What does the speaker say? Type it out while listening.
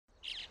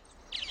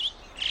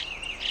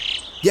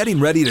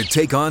Getting ready to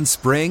take on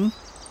spring?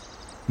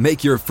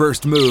 Make your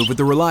first move with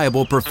the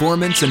reliable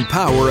performance and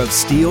power of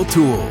Steel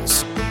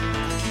tools.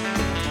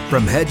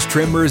 From hedge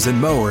trimmers and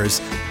mowers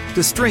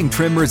to string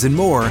trimmers and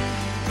more,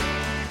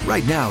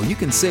 right now you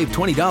can save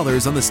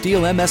 $20 on the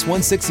Steel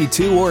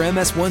MS-162 or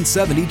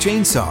MS-170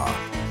 chainsaw.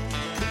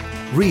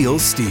 Real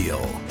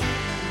Steel.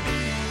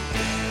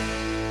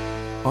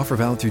 Offer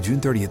valid through June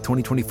 30th,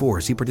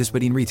 2024. See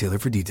participating retailer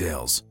for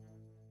details.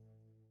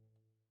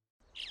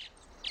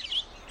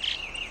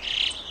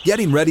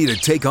 Getting ready to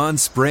take on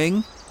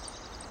spring?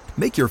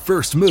 Make your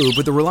first move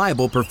with the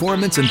reliable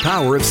performance and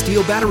power of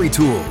Steel battery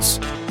tools.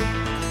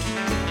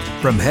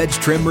 From hedge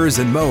trimmers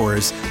and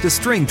mowers to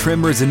string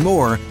trimmers and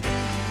more,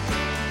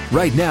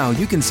 right now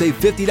you can save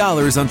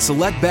 $50 on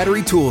select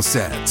battery tool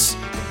sets.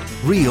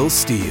 Real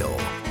Steel.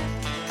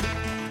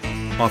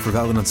 Offer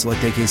valid on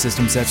select AK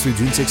system sets through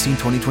June 16,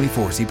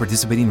 2024. See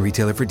participating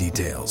retailer for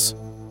details.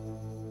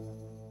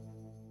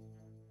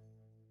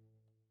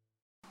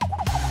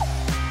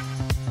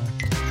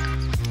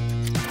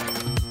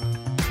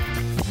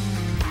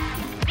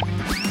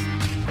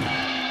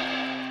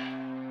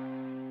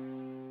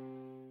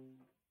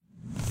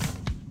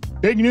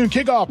 Big Noon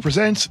Kickoff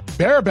presents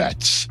Bear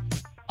Bets.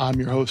 I'm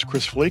your host,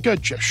 Chris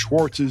Felica. Jeff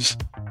Schwartz is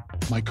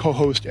my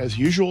co-host as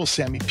usual.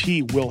 Sammy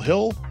P. Will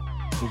Hill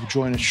will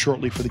join us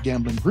shortly for the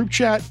gambling group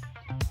chat.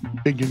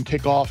 Big Noon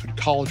Kickoff in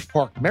College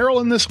Park,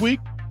 Maryland this week.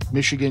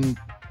 Michigan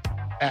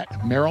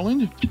at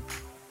Maryland.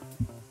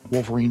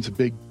 Wolverines a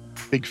big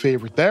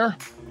favorite there.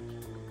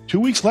 2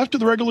 weeks left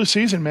of the regular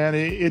season, man.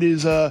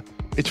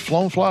 It's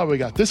flown fly. We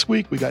got this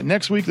week, we got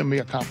next week, then we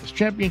got Conference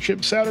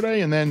Championship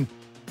Saturday, and then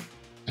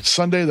at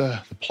Sunday,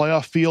 the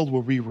playoff field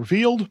will be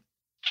revealed.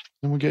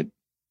 Then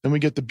we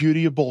get the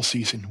beauty of bowl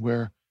season,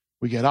 where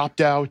we get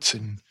opt-outs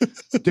and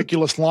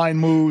ridiculous line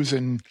moves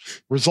and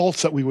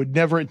results that we would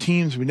never,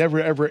 teams we never,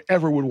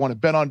 ever would want to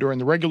bet on during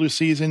the regular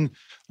season,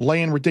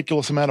 laying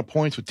ridiculous amount of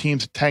points with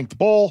teams that tank the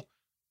bowl.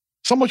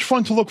 So much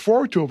fun to look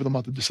forward to over the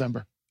month of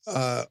December.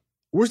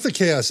 Where's the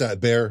chaos at,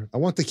 Bear? I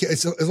want the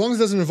chaos. As long as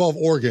it doesn't involve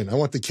Oregon, I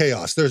want the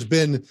chaos. There's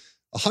been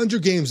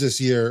 100 games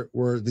this year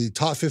where the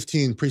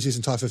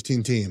preseason top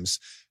 15 teams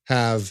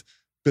have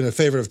been a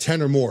favorite of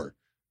 10 or more.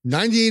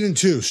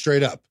 98-2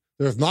 straight up.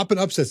 There have not been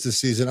upsets this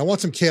season. I want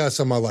some chaos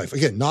on my life.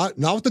 Again, not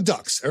with the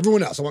Ducks,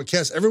 everyone else. I want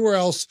chaos everywhere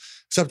else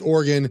except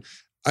Oregon.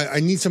 I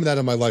need some of that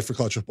in my life for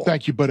college football.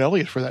 Thank you, Bud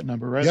Elliott, for that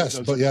number, right? Yes,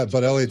 Bud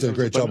Elliott did a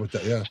great job with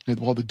that, yeah.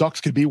 Well, the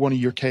Ducks could be one of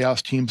your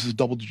chaos teams as a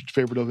double-digit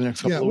favorite over the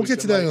next couple of weeks. Yeah, we'll get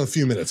to that in a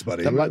few minutes,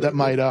 buddy. We'll get to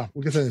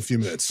that in a few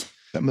minutes.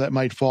 That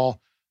might fall.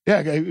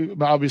 Yeah,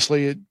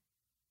 obviously,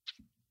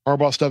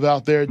 Harbaugh stuff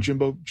out there.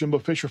 Jimbo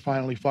Fisher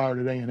finally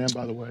fired at A&M,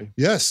 by the way.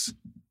 Yes.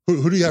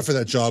 Who do you have for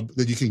that job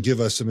that you can give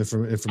us some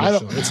information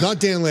on? It's not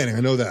Dan Lanning. I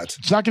know that.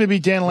 It's not going to be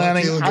Dan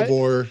Lanning.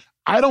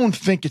 I don't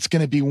think it's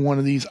going to be one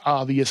of these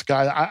obvious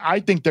guys. I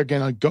think they're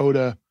going to go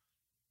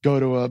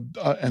to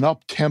an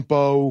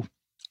up-tempo,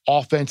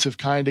 offensive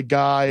kind of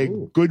guy,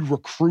 good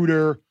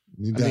recruiter.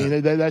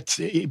 That's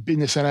in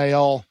this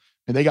NIL,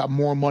 and they got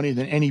more money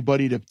than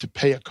anybody to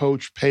pay a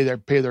coach, pay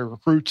their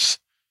recruits.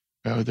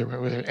 Their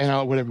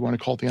NIL, whatever you want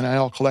to call it, the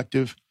NIL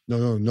collective.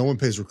 No one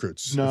pays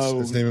recruits. No,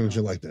 it's name, image,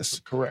 and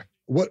likeness. Correct.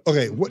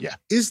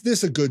 Is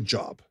this a good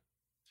job?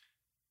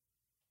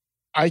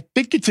 I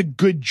think it's a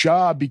good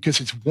job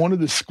because it's one of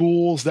the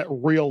schools that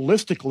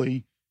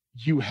realistically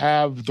you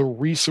have the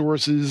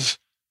resources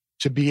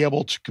to be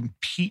able to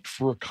compete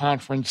for a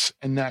conference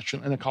and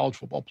a college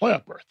football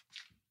playoff berth.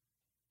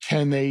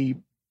 Can they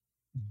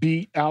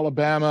beat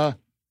Alabama,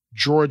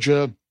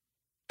 Georgia,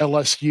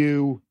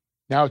 LSU?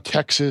 Now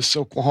Texas,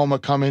 Oklahoma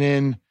coming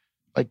in,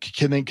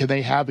 can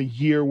they have a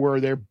year where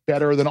they're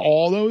better than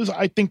all those?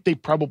 I think they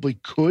probably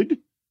could,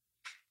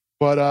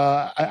 but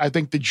I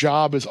think the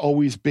job has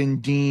always been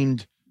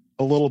deemed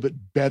a little bit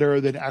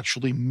better than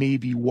actually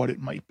maybe what it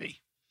might be.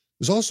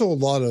 There's also a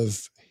lot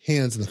of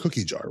hands in the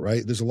cookie jar,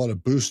 right? There's a lot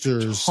of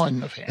boosters,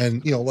 ton of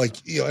hands, and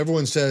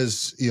everyone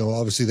says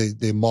obviously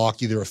they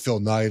mock either a Phil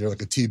Knight or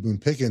like a T. Boone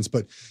Pickens,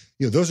 but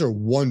those are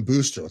one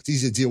booster. It's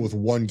easy to deal with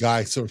one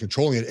guy sort of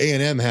controlling it.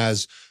 A&M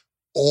has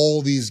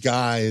all these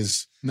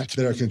guys that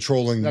are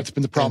controlling. That's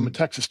been the problem in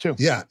Texas too.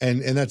 Yeah.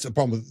 And that's a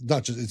problem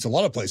with it's a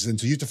lot of places. And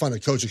so you have to find a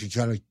coach that can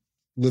kind of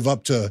live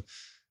up to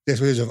the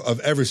expectations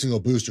of every single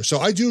booster. So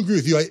I do agree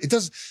with you. It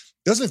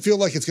doesn't feel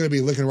like it's going to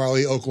be Lincoln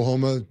Riley,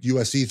 Oklahoma,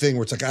 USC thing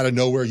where it's like out of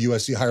nowhere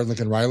USC hired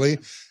Lincoln Riley.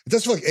 It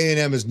does feel like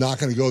A&M is not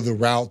going to go the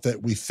route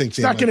that we think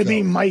they might go. It's not going to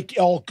be Mike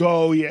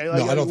Elko. Yeah.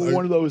 No, I don't,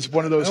 one of those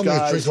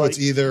guys.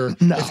 Either.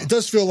 No. It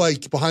does feel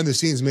like behind the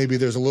scenes, maybe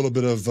there's a little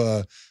bit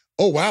of,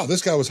 oh, wow,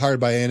 this guy was hired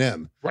by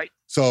A&M. Right.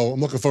 So I'm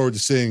looking forward to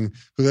seeing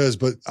who that is,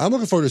 but I'm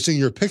looking forward to seeing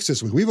your picks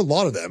this week. We have a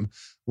lot of them.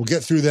 We'll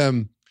get through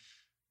them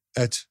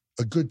at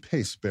a good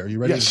pace, Bear. You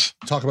ready to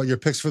talk about your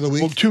picks for the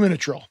week? Well, 2-minute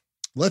drill.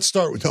 Let's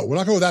start with, we're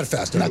not going to go that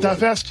fast. Not that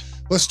fast?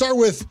 Let's start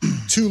with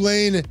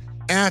Tulane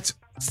at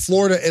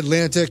Florida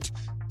Atlantic.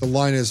 The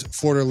line is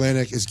Florida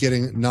Atlantic is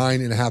getting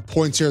 9.5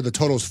 points here. The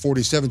total is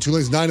 47.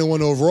 Tulane's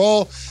 9-1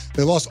 overall.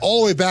 They lost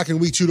all the way back in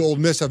week 2 to Ole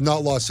Miss, have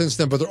not lost since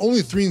then, but they're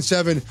only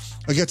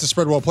 3-7 against the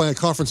spread while playing a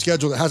conference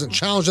schedule that hasn't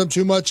challenged them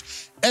too much.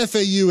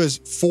 FAU is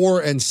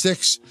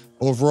 4-6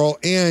 overall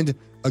and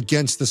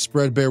against the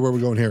spread. Bear, where are we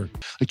going here?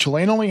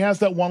 Tulane only has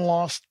that one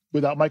loss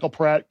without Michael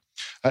Pratt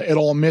at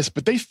Ole Miss,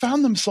 but they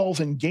found themselves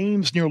in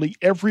games nearly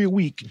every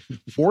week.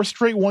 4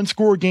 straight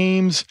one-score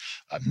games.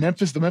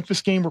 The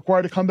Memphis game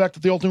required to come back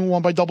that they ultimately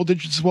won by double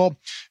digits as well.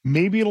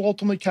 Maybe it'll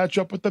ultimately catch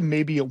up with them.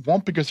 Maybe it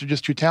won't because they're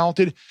just too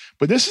talented.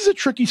 But this is a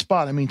tricky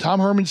spot. I mean, Tom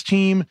Herman's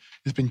team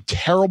has been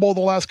terrible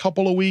the last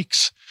couple of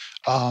weeks.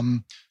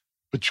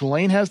 But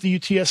Tulane has the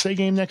UTSA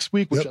game next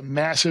week, which is a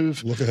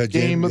massive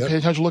game,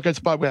 potential look-ahead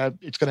spot.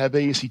 It's going to have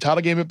AAC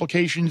title game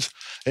implications.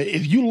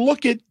 If you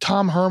look at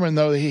Tom Herman,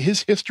 though,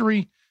 his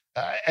history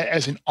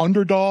as an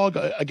underdog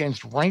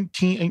against ranked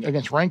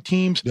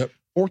teams,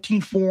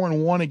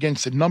 14-4-1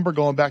 against the number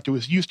going back to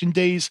his Houston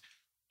days.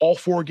 All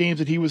 4 games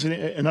that he was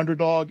an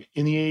underdog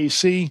in the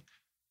AAC,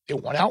 they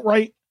won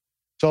outright.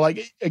 So,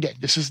 again,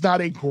 this is not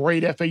a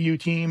great FAU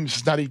team. This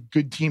is not a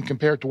good team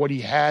compared to what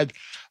he had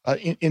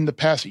in the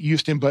past at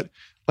Houston, but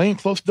laying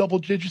close to double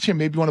digits here.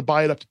 Maybe you want to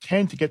buy it up to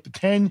 10 to get the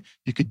 10.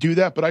 You could do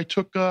that, but I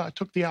took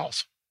the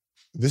Owls.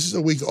 This is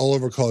a week all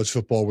over college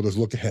football where there's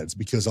look-aheads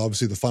because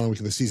obviously the final week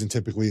of the season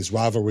typically is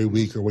rivalry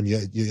week or when you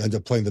end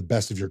up playing the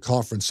best of your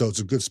conference. So it's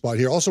a good spot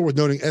here. Also worth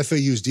noting,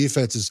 FAU's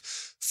defense is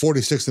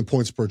 46th in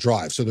points per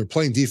drive. So they're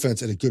playing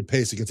defense at a good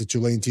pace against a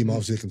Tulane team.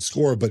 Obviously they can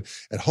score, but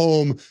at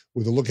home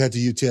with a look-ahead to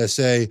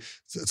UTSA,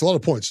 it's a lot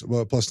of points,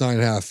 plus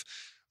 9.5.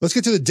 Let's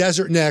get to the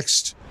desert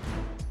next.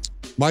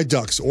 My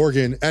Ducks,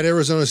 Oregon at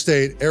Arizona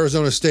State.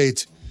 Arizona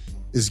State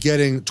is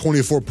getting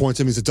 24 points.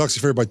 That means the Ducks are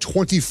favored by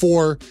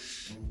 24.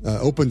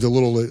 Opened a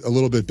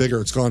little bit bigger.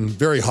 It's gone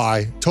very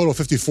high. Total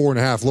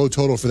 54.5. Low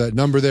total for that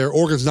number there.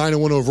 Oregon's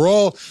 9-1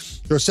 overall.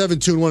 They're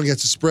 7-2-1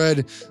 against the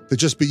spread. They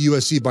just beat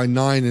USC by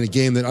 9 in a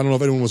game that I don't know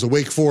if anyone was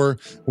awake for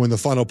when the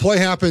final play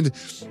happened.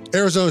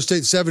 Arizona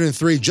State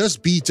 7-3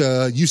 just beat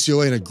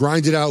UCLA in a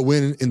grinded out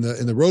win in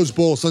the Rose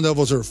Bowl. Sun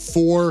Devils are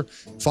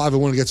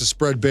 4-5-1 against the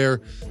spread.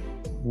 Bear,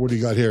 what do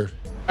you got here?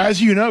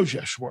 As you know,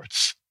 Jeff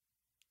Schwartz.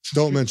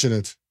 Don't mention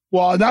it.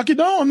 Well, I'm not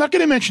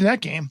going to mention that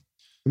game.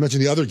 I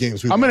mentioned the other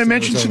games. I'm going to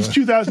mention since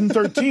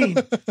 2013,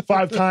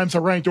 5 times a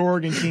ranked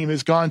Oregon team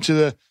has gone to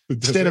the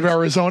state of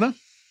Arizona.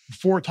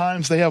 4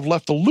 times they have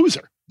left a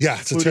loser. Yeah,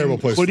 it's a terrible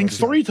place. Including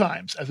 3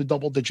 times as a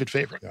double-digit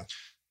favorite. Yeah.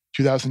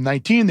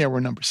 2019, they were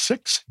number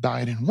 6,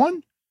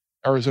 9-1.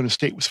 Arizona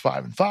State was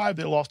 5-5.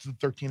 They lost to the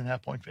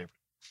 13.5-point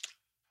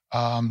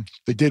favorite.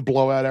 They did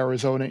blow out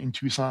Arizona in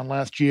Tucson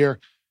last year,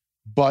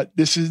 but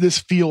this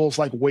feels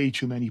like way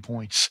too many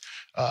points.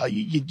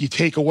 You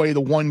take away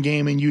the one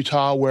game in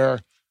Utah where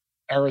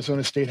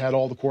Arizona State had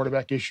all the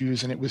quarterback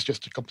issues, and it was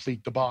just a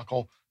complete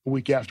debacle the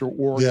week after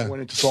Oregon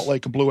went into Salt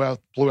Lake and blew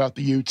out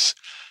the Utes.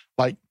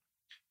 Like,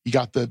 you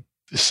got the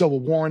Civil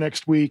War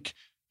next week.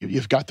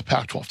 You've got the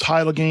Pac-12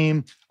 title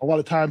game. A lot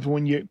of times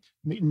when you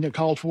in the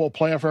college football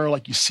playoff era,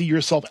 like you see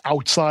yourself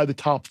outside the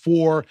top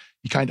 4,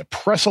 you kind of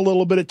press a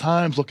little bit at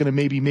times, looking to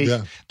maybe make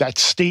that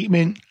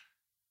statement.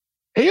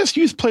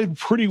 ASU's played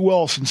pretty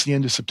well since the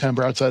end of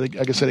September outside,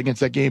 like I said,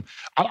 against that game.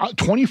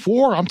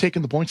 24, I'm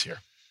taking the points here.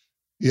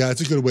 Yeah,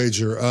 it's a good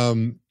wager.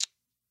 One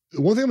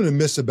thing I'm going to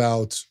miss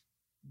about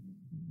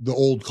the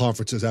old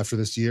conferences after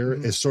this year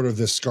is sort of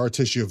this scar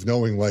tissue of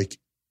knowing like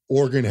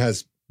Oregon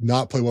has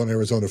not played well in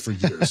Arizona for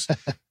years.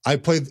 I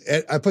played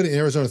in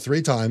Arizona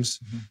 3 times.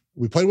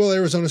 We played well at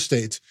Arizona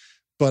State,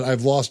 but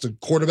I've lost a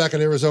quarterback at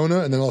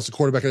Arizona and then lost a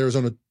quarterback at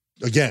Arizona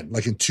again.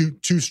 Like in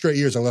two straight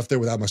years, I left there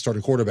without my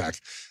starting quarterback.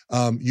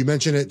 You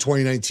mentioned it,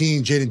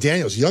 2019, young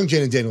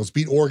Jayden Daniels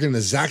beat Oregon in the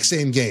exact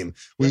same game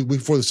week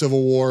before the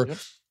Civil War. Yep.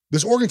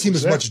 This Oregon team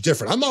is much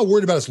different. I'm not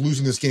worried about us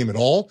losing this game at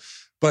all,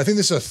 but I think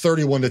this is a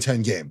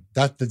 31-10 game.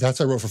 That's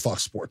what I wrote for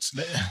Fox Sports.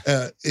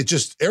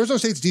 Arizona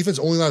State's defense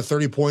only allowed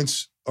 30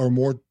 points or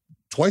more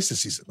twice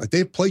this season. Like,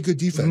 they play good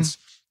defense.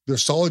 They're a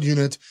solid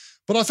unit,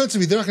 but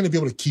offensively, they're not going to be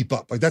able to keep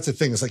up. Like, that's the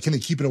thing. It's like, can they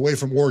keep it away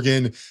from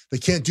Oregon? They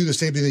can't do the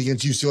same thing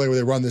against UCLA where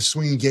they run this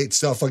swinging gate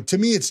stuff. Like, to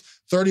me, it's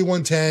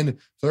 31-10,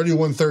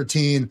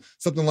 31-13,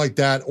 something like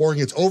that.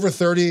 Oregon gets over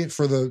 30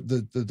 for the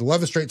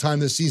 11th straight time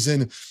this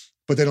season,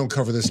 but they don't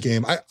cover this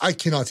game. I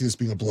cannot see this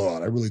being a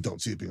blowout. I really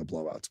don't see it being a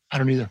blowout. I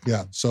don't either.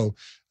 Yeah. So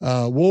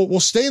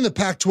we'll stay in the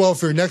Pac-12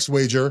 for your next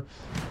wager.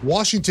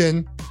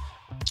 Washington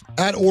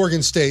at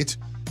Oregon State.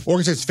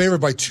 Oregon State's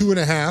favored by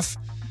 2.5.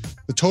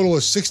 The total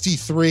is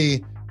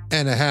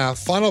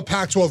 63.5. Final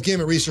Pac-12 game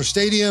at Reser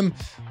Stadium.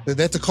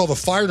 They have to call the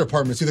fire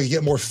department so they can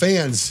get more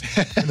fans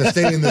in the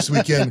stadium this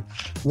weekend.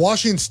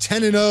 Washington's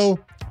 10-0,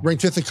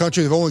 ranked 5th in the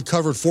country. They've only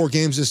covered 4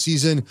 games this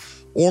season.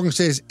 Oregon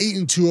State is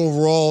 8-2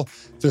 overall.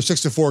 They're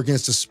 6-4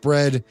 against the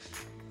spread.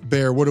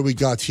 Bear, what do we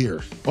got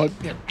here? But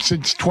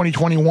since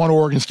 2021,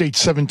 Oregon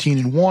State's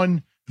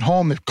 17-1 at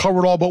home. They've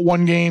covered all but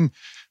 1 game.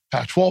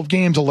 Pac-12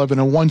 games,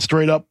 11-1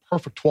 straight up.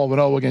 Perfect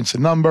 12-0 against the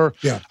number.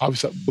 Yeah.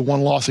 Obviously, the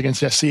 1 loss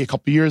against SC a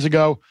couple years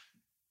ago.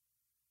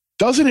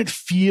 Doesn't it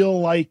feel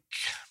like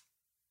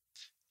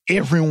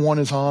everyone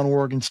is on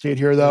Oregon State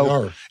here,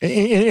 though.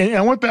 And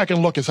I went back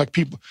and looked. It's like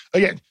people,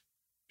 again,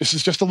 this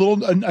is just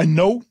a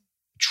note,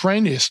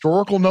 trend, a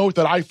historical note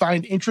that I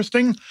find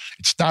interesting.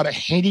 It's not a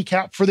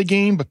handicap for the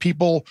game, but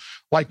people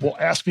will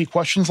ask me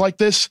questions like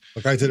this.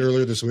 Like I did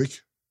earlier this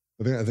week.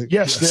 I think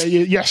yes,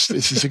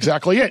 this is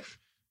exactly it.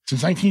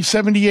 Since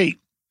 1978,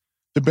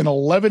 there have been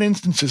 11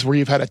 instances where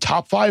you've had a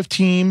top 5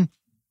 team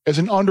as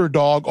an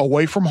underdog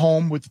away from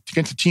home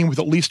against a team with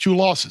at least 2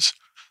 losses.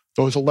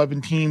 Those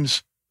 11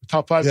 teams, the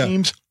top 5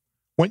 teams,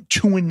 went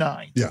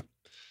 2-9. Yeah.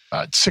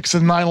 6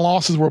 of the 9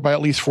 losses were by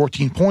at least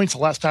 14 points. The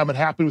last time it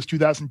happened was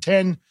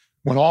 2010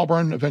 when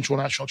Auburn, eventual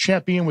national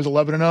champion, was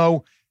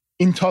 11-0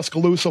 in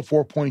Tuscaloosa,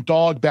 4-point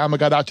dog. Bama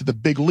got out to the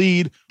big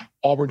lead.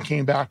 Auburn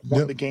came back,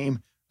 won the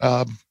game,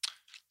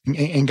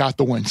 and got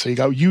the win. So you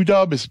got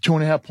UW as a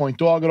 2.5-point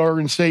dog at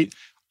Oregon State.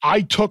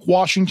 I took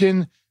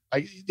Washington.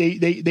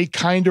 They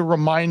kind of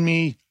remind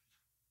me,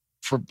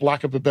 for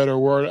lack of a better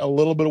word, a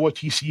little bit of what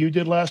TCU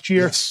did last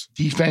year. Yes.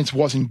 Defense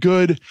wasn't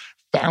good.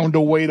 Found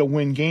a way to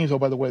win games. Oh,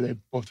 by the way, they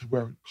both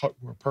wear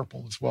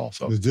purple as well.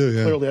 So they do,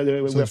 yeah. Clearly,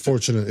 it's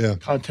unfortunate, yeah.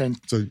 Content.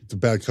 It's a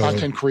bad color.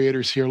 Content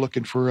creators here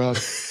looking for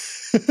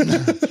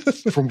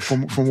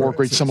from more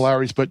great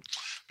similarities, but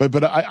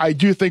I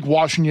do think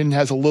Washington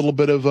has a little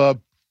bit of a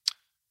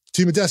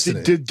team of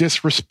destiny,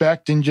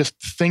 disrespect, and just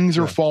things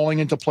are falling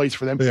into place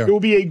for them. It will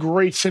be a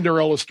great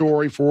Cinderella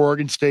story for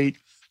Oregon State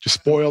to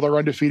spoil their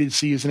undefeated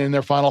season in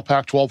their final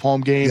Pac-12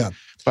 home game. Yeah.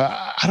 But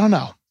I don't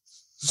know.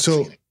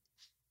 So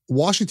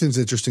Washington's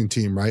an interesting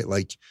team, right?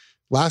 Like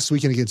last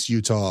weekend against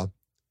Utah,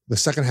 the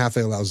second half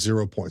they allowed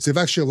 0 points. They've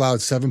actually allowed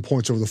 7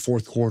 points over the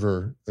fourth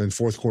quarter, and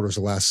fourth quarters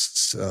the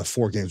last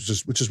 4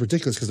 games, which is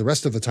ridiculous because the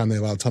rest of the time they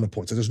allowed a ton of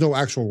points. And there's no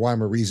actual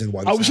rhyme or reason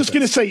why. I was just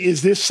going to say,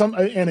 is this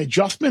an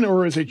adjustment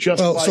or is it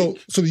just? So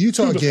the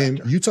Utah game,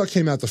 Utah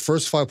came out the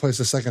first 5 plays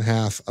the second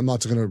half. I'm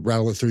not going to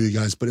rattle it through you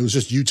guys, but it was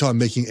just Utah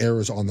making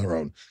errors on their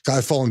own. Guy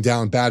falling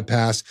down, bad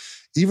pass.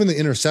 Even the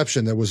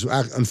interception that was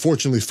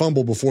unfortunately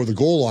fumbled before the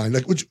goal line,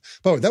 which,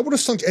 by the way, that would have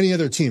sunk any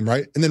other team,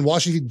 right? And then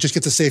Washington just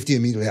gets a safety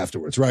immediately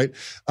afterwards, right?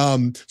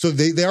 So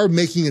they are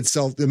making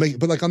itself,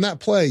 but like on that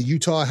play,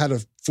 Utah had a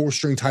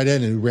 4-string tight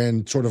end and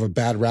ran sort of a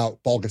bad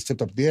route. Ball gets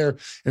tipped up in the air,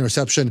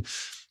 interception.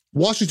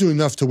 Washington's doing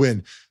enough to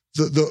win.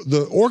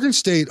 The Oregon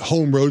State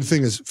home road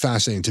thing is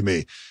fascinating to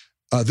me.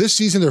 This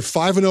season, they're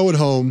 5-0 at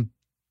home,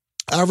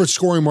 average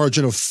scoring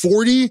margin of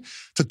 40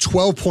 to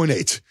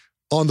 12.8.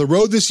 On the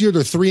road this year,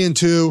 they're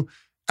 3-2.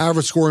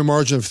 Average scoring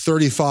margin of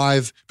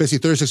 35,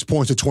 basically 36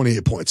 points to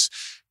 28 points.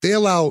 They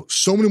allow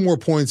so many more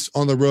points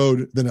on the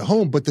road than at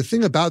home. But the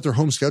thing about their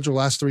home schedule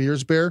last 3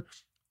 years, Bear,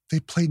 they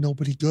played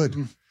nobody good.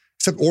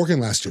 Except Oregon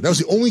last year. That was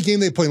the only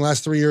game they played in the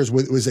last 3 years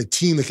was a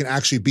team that can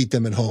actually beat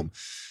them at home.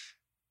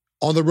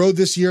 On the road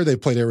this year, they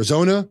played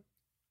Arizona.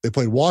 They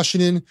played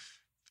Washington.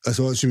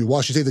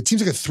 Washington State. The teams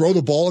that can throw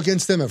the ball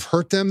against them have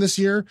hurt them this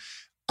year.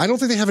 I don't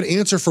think they have an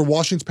answer for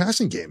Washington's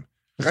passing game.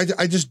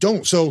 I just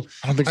don't. So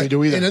I don't think they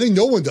do either. And I think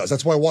no one does.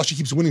 That's why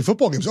Washington keeps winning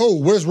football games. Oh,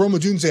 where's Roma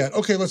Dunze at?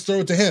 Okay, let's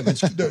throw it to him.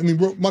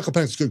 Michael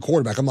Penix's a good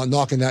quarterback. I'm not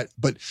knocking that.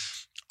 But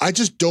I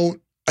just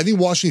don't. I think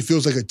Washington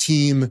feels like a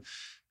team.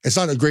 It's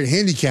not a great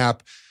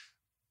handicap,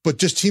 but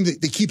just team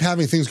that they keep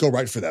having things go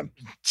right for them.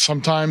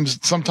 Sometimes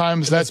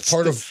that's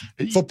part of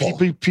football.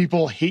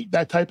 People hate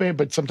that type of,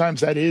 but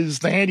sometimes that is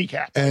the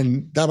handicap.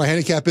 And that my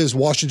handicap is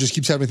Washington just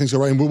keeps having things go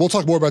right. And we'll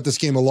talk more about this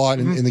game a lot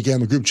in the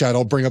Gamma group chat.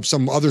 I'll bring up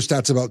some other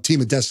stats about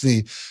team of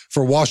destiny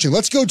for Washington.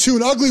 Let's go to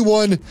an ugly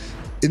one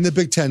in the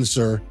Big Ten,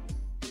 sir.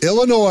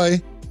 Illinois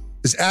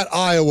is at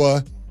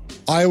Iowa.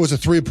 Iowa's a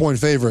 3-point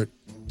favorite.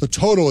 The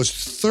total is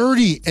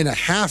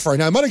 30.5 right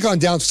now. I might have gone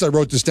down since I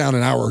wrote this down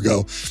an hour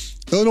ago.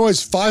 Illinois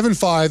is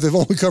 5-5. They've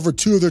only covered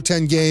 2 of their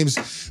 10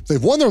 games.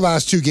 They've won their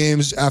last 2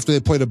 games after they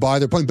played a bye.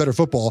 They're playing better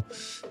football.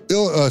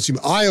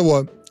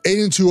 Iowa,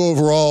 8-2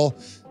 overall,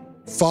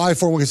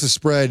 5-4 against the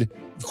spread.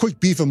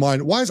 Quick beef of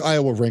mine. Why is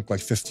Iowa ranked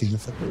like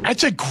 15th?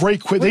 That's a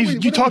great quiz.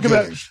 You talk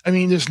about,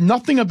 there's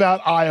nothing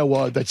about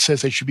Iowa that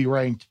says they should be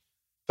ranked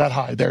that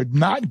high. They're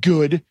not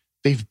good.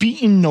 They've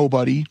beaten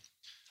nobody.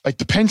 Like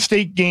the Penn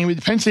State game,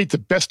 Penn State's the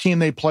best team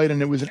they played,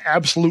 and it was an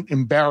absolute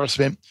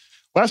embarrassment.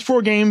 Last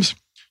 4 games,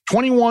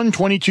 21,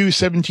 22,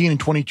 17, and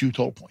 22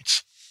 total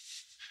points.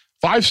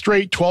 5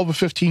 straight, 12 of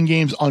 15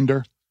 games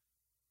under.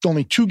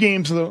 Only 2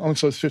 games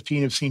amongst those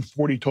 15 have seen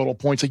 40 total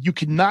points. Like you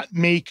cannot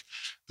make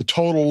the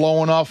total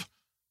low enough.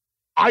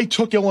 I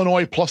took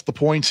Illinois plus the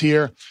points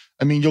here.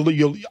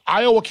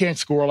 Iowa can't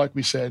score, like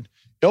we said.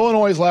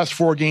 Illinois' last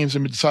 4 games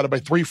have been decided by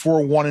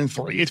 3-4, 1, and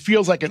 3. It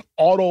feels like an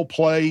auto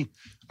play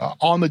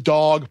on the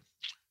dog.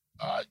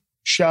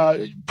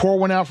 Poor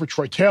one out for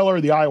Troy Taylor,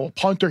 the Iowa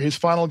punter, his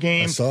final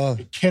game.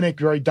 Kinnick,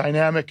 very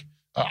dynamic.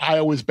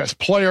 Iowa's best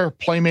player,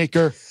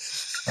 playmaker.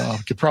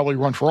 Could probably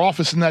run for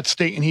office in that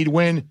state and he'd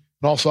win. And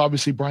also,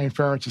 obviously, Brian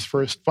Ferentz's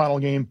first final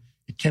game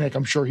at Kinnick.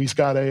 I'm sure he's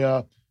got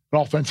an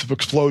offensive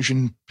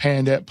explosion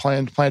planned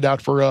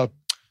out for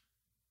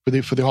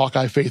the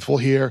Hawkeye faithful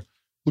here.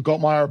 Luke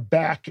Altmaier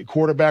back at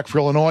quarterback for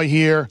Illinois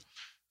here.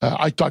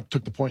 I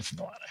took the points in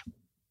the line.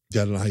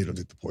 Yeah, I don't know how you don't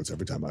take the points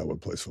every time Iowa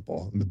plays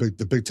football. And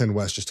the Big Ten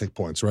West just take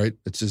points, right?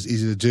 It's just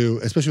easy to do,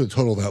 especially with a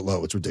total that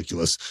low. It's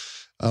ridiculous.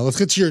 Let's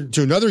get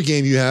to another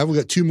game you have. We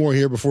got two more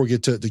here before we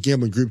get to the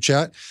gambling group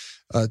chat.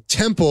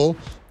 Temple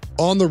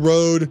on the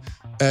road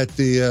at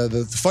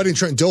the Fighting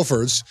Trent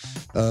Dilfords.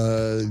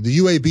 The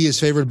UAB is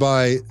favored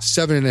by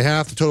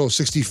 7.5. The total is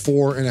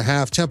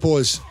 64.5. Temple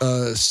is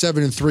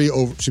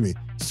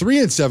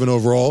 3-7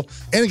 overall,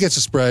 and against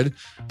the spread.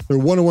 They're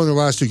 1-1 in their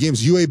last two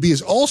games. UAB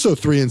is also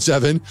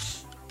 3-7,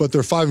 but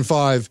they're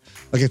 5-5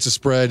 against the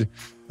spread.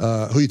 Who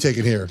are you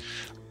taking here?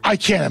 I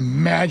can't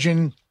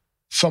imagine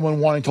someone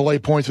wanting to lay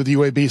points with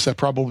UAB, so that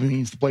probably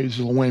means the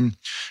Blazers will win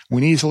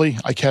easily.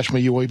 I cash my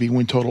UAB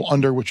win total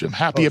under, which I'm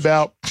happy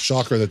about.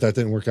 Shocker that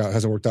didn't work out.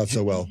 Hasn't worked out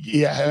so well.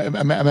 Yeah,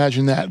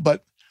 imagine that.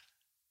 But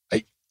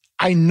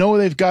I know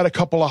they've got a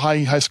couple of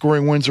high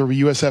scoring wins over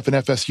USF and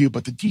FSU,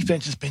 but the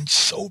defense has been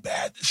so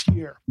bad this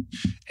year.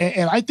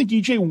 And I think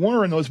EJ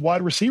Warner and those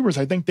wide receivers,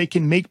 I think they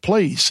can make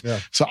plays. Yeah.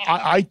 So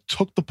I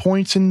took the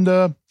points in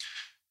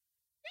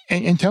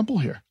Temple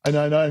here. I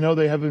know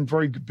they haven't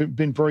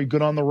been very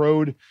good on the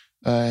road.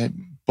 But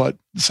at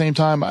the same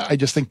time, I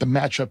just think the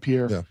matchup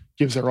here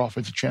gives their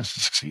offense a chance to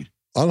succeed.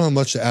 I don't have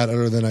much to add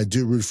other than I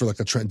do root for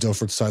like a Trent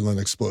Dilford sideline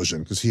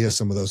explosion because he has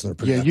some of those that are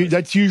pretty epic.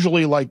 That's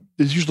usually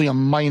there's usually a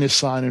minus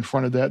sign in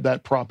front of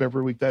that prop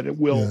every week that it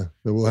will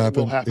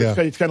happen. Yeah.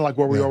 It's kind of like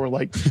where we are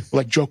like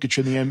Jokic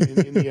in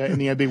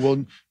the NBA.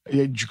 Will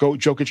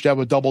Jokic to have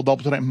a double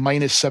tonight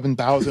minus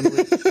 7,000?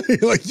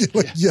 You're like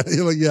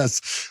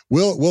yes.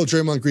 Will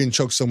Draymond Green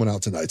choke someone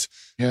out tonight?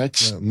 Yeah,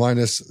 it's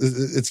minus.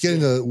 It's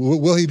getting to.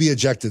 Will he be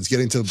ejected? It's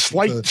getting to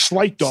slight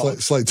dog.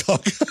 Slight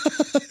dog.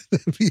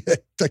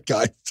 That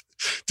guy.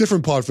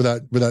 Different pod for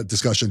that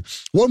discussion.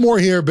 One more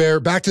here, Bear.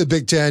 Back to the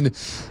Big Ten.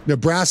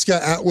 Nebraska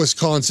at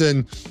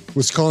Wisconsin.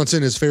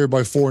 Wisconsin is favored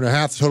by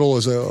 4.5. The total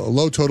is a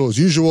low total as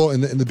usual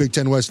in the Big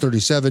Ten West,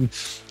 37.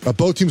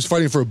 Both teams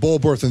fighting for a bowl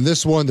berth in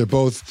this one. They're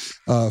both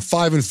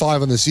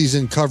 5-5 on the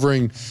season,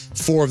 covering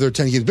 4 of their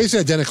 10 games. Basically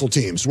identical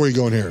teams. Where are you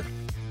going here?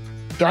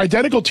 They're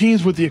identical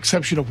teams with the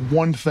exception of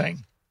one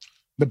thing.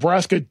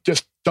 Nebraska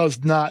just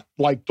does not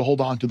like to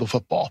hold on to the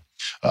football.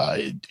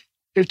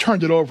 They've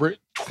turned it over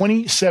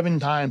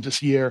 27 times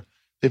this year.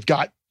 They've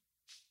got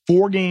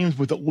 4 games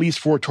with at least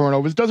 4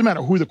 turnovers. It doesn't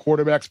matter who the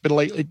quarterback's been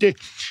lately.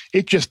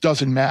 It just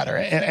doesn't matter.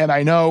 And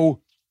I know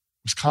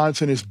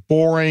Wisconsin is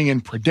boring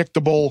and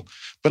predictable,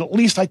 but at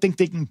least I think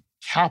they can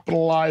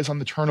capitalize on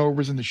the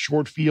turnovers in the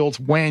short fields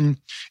when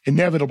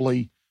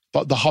inevitably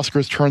the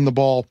Huskers turn the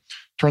ball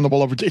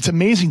over. It's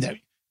amazing that,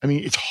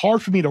 it's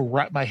hard for me to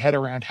wrap my head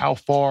around how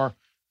far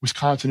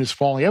Wisconsin is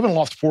falling. They haven't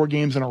lost 4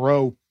 games in a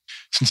row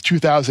since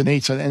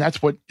 2008. So, and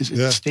that's what is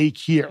at stake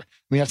here.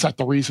 That's not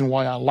the reason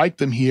why I like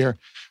them here,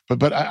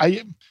 but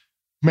I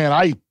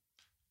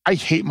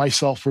hate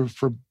myself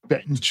for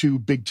betting 2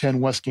 Big Ten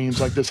West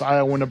games like this,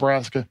 Iowa,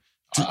 Nebraska.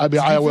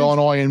 Iowa,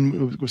 Illinois,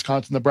 and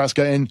Wisconsin,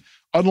 Nebraska. And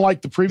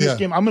unlike the previous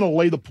game, I'm going to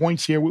lay the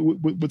points here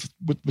with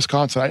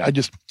Wisconsin. I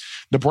just,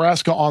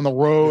 Nebraska on the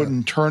road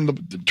and turn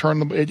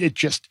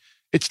the,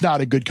 it's not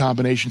a good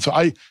combination. So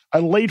I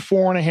laid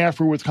 4.5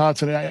 for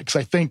Wisconsin because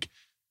I think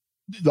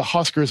the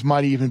Huskers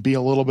might even be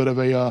a little bit of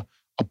a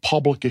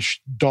publicish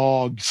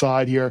dog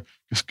side here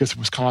because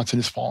Wisconsin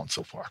has fallen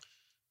so far.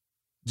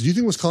 Do you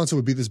think Wisconsin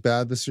would be this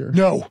bad this year?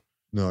 No.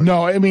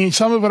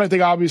 Some of it I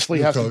think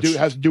obviously has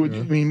to do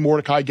with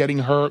Mordecai getting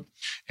hurt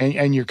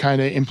and you're kind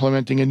of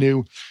implementing a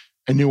new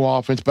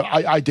offense. But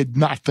I did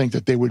not think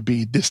that they would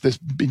be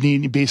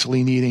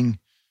basically needing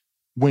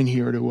win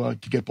here to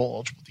get bowl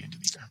eligible at the end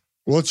of the year.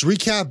 Well, let's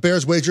recap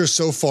Bear's wagers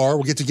so far.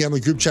 We'll get to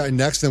gambling group chat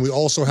next. Then we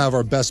also have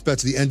our best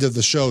bets at the end of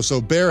the show.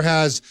 So Bear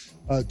has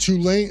FAU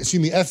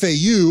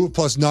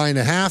plus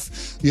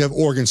 9.5. You have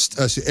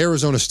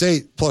Arizona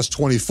State plus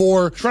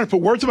 24. Trying to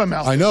put words in my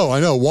mouth. I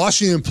know.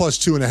 Washington plus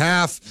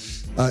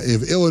 2.5. You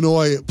have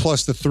Illinois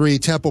plus the 3.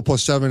 Temple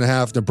plus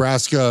 7.5.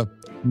 Nebraska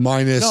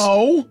minus.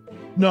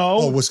 No.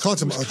 Oh,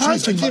 Wisconsin. I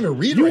can't even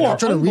read right now. I'm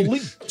trying to read.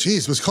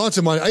 Jeez,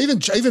 Wisconsin. I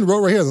even wrote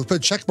right here. Let's put a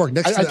check mark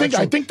next to it.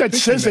 I think that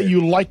says that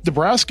you like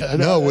Nebraska.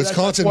 No,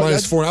 Wisconsin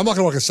minus 4. I'm not going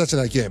to walk a set in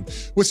that game.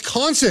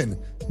 Wisconsin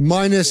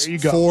minus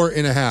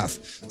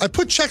 4.5. I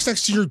put checks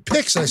next to your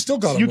picks and I still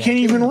got them. You can't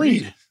even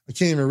read. I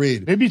can't even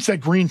read. Maybe it's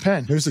that green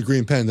pen. Here's the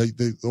green pen,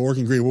 the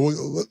Oregon green.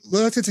 Well,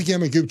 let's get to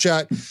gambling group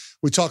chat.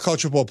 We talk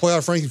college football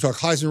playoff rankings. We talk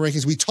Heisman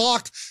rankings. We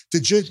talk,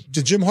 did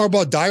Jim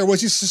Harbaugh die or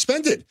was he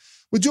suspended?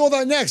 We'll do all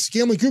that next.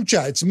 Gambling group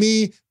chat. It's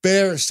me,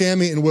 Bear,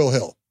 Sammy, and Will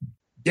Hill.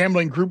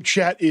 Gambling group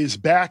chat is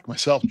back.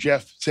 Myself,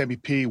 Jeff, Sammy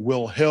P,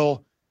 Will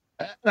Hill.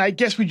 And I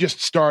guess we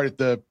just start at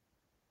the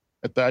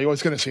I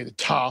was going to say the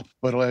top,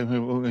 but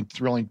it's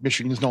really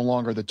Michigan is no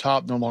longer the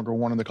top, no longer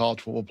one in the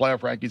college football playoff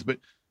rankings. But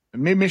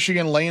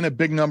Michigan laying a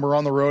big number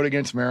on the road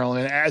against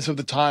Maryland. And as of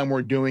the time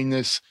we're doing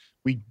this,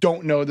 we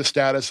don't know the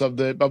status of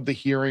the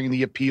hearing,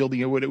 the appeal,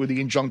 with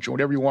the injunction,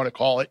 whatever you want to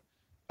call it,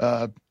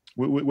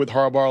 with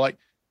Harbaugh.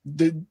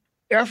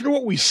 After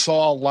what we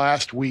saw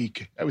last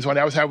week, that was when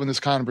I was having this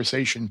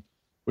conversation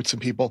with some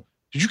people.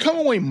 Did you come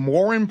away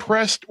more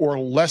impressed or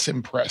less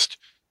impressed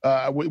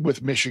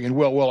with Michigan.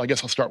 Will, I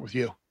guess I'll start with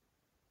you.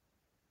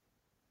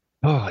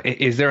 Oh,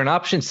 is there an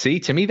option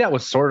C? To me, that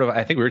was sort of,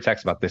 I think we were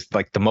texting about this,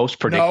 like the most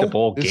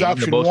predictable there's game.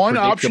 Option one,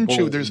 option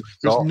two. There's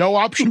no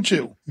option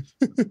two.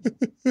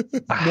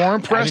 More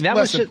impressed,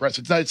 less impressed.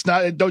 It's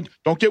not,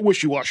 don't get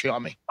wishy-washy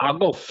on me. I'll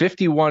go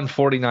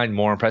 51-49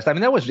 more impressed. I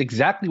mean, that was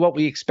exactly what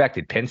we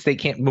expected. Penn State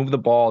can't move the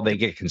ball. They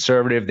get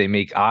conservative. They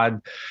make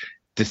odd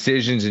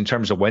decisions in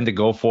terms of when to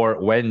go for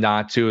it, when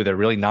not to. They're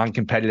really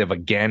non-competitive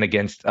again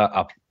against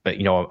a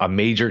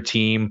major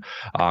team.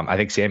 I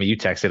think, Sammy, you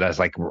texted us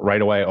like right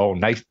away, oh,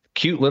 nice,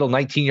 cute little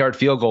 19-yard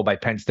field goal by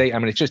Penn State. I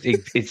mean,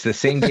 it's the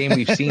same game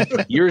we've seen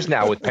for years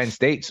now with Penn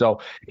State.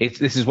 So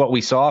this is what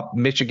we saw.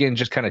 Michigan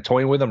just kind of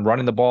toying with them,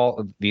 running the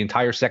ball the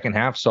entire second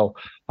half. So,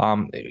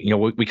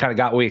 we kind of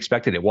got what we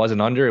expected. It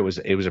wasn't under. It was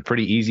a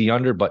pretty easy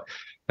under. But,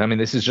 I mean,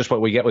 this is just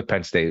what we get with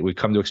Penn State. We've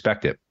come to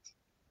expect it.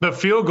 The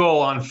field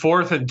goal on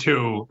 4th and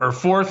 2 or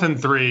 4th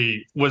and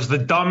 3 was the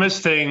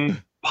dumbest thing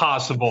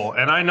possible.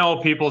 And I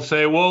know people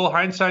say, well,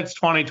 hindsight's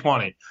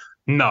 20/20.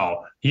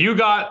 No, you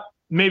got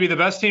maybe the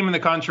best team in the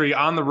country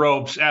on the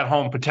ropes at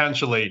home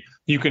potentially.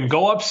 You can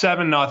go up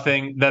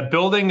 7-0. That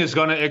building is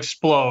going to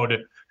explode.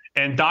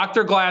 And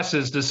Dr.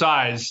 Glasses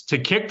decides to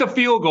kick the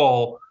field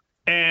goal,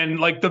 and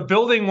like the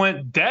building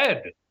went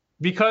dead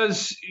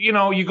because, you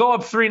go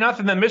up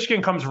 3-0, then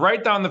Michigan comes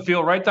right down the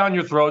field, right down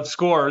your throat,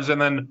 scores,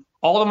 and then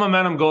all the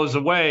momentum goes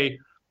away.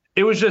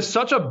 It was just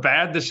such a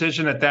bad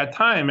decision at that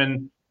time.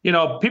 And,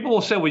 people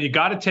will say, well, you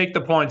got to take the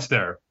points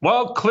there.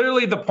 Well,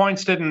 clearly the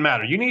points didn't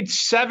matter. You need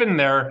 7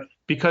 there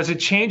because it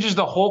changes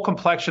the whole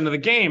complexion of the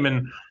game.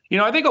 And,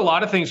 I think a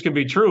lot of things can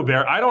be true,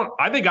 Bear.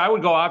 I think I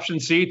would go option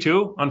C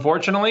too,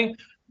 unfortunately,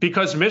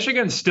 because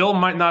Michigan still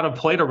might not have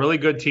played a really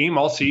good team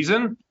all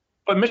season,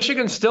 but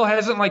Michigan still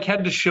hasn't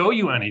had to show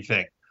you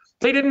anything.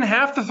 They didn't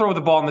have to throw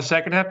the ball in the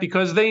second half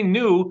because they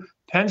knew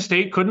Penn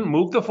State couldn't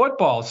move the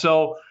football.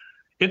 So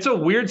it's a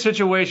weird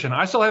situation.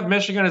 I still have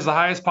Michigan as the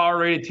highest power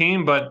rated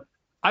team, but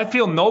I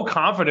feel no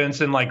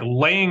confidence in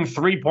laying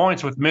 3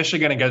 points with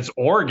Michigan against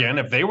Oregon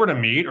if they were to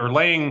meet, or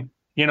laying,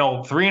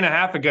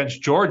 3.5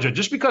 against Georgia.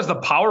 Just because the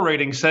power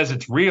rating says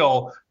it's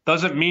real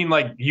doesn't mean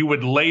you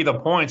would lay the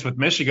points with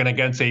Michigan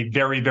against a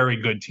very, very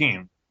good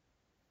team.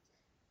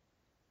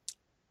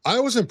 I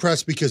was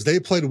impressed because they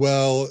played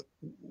well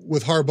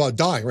with Harbaugh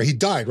dying, right? He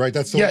died, right?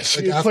 That's the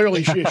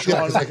clearly. After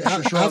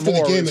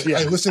the game,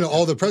 I listened to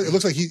all the press. It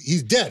looks like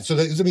he's dead. So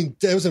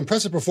it was an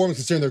impressive performance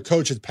considering their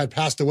coach had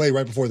passed away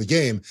right before the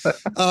game.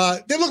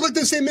 They look like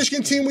the same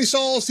Michigan team we saw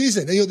all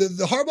season. And,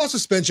 the Harbaugh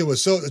suspension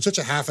was such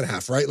a half and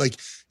half, right?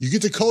 You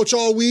get to coach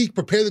all week,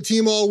 prepare the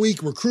team all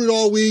week, recruit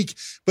all week,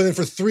 but then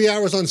for 3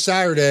 hours on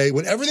Saturday,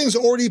 when everything's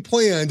already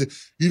planned,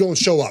 you don't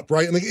show up,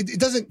 right? It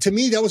doesn't. To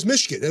me, that was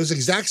Michigan. It was the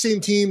exact same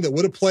team that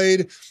would have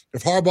played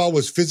if Harbaugh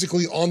was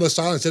physically on the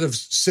sideline instead of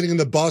sitting in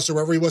the bus or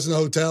wherever he was in the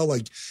hotel.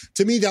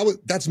 To me,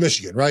 that's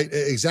Michigan, right?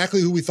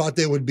 Exactly who we thought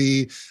they would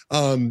be.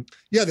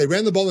 They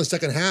ran the ball in the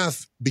second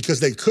half because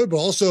they could, but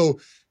also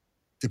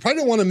they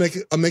probably didn't want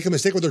to make a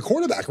mistake with their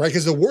quarterback, right?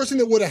 Because the worst thing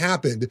that would have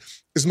happened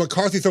is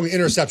McCarthy throwing an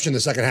interception in the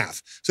second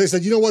half. So they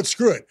said, you know what,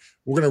 screw it.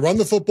 We're going to run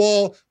the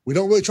football. We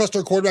don't really trust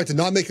our quarterback to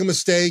not make a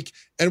mistake,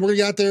 and we're going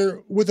to get out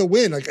there with a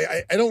win.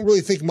 I don't really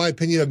think my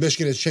opinion of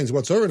Michigan has changed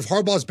whatsoever. If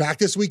Harbaugh's back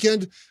this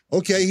weekend,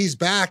 okay, he's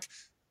back.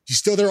 He's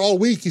still there all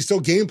week. He's still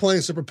game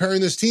planning, so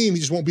preparing this team. He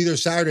just won't be there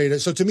Saturday.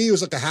 So to me, it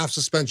was like a half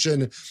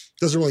suspension.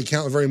 Doesn't really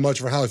count very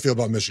much for how I feel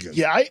about Michigan.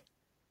 Yeah,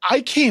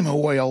 I came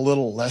away a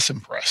little less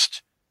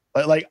impressed.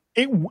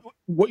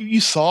 What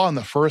you saw in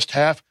the first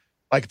half,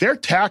 their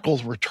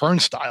tackles were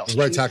turnstiles.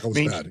 The right tackle was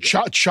bad.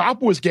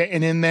 Chop was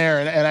getting in there,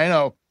 and I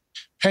know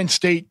Penn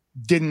State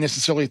didn't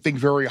necessarily think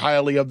very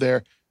highly of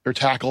their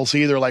tackles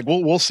either.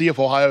 We'll see if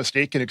Ohio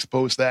State can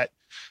expose that.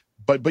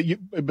 But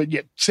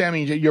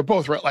Sammy, you're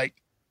both right.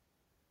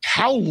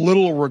 How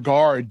little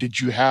regard did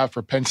you have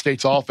for Penn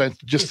State's offense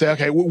to just say,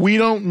 okay, we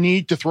don't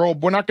need to throw,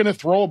 we're not going to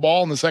throw a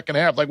ball in the second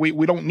half.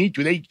 We don't need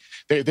to.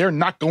 They're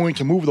not going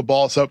to move the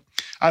ball. So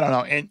I don't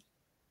know.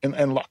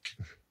 And look,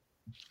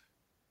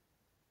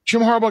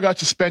 Jim Harbaugh got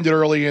suspended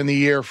early in the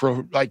year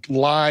for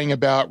lying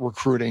about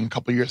recruiting a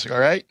couple of years ago,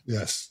 right?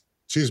 Yes.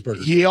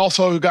 Cheeseburger. He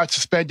also got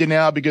suspended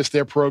now because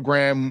their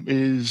program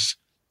is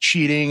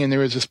cheating, and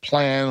there is this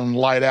plan on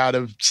light out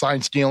of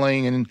sign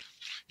stealing and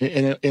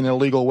in an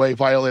illegal way,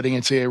 violating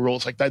NCAA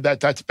rules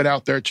that's been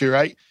out there too,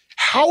 right?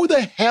 How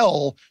the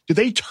hell do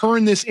they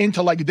turn this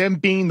into them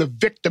being the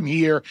victim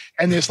here?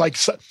 And this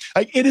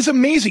it is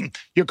amazing.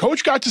 Your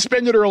coach got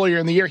suspended earlier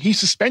in the year. He's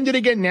suspended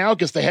again now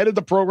because the head of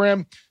the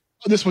program,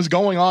 this was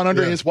going on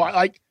under his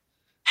watch.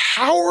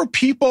 How are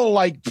people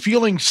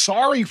feeling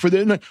sorry for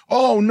them?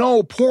 Oh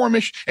no, poor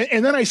Michigan.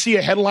 And then I see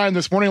a headline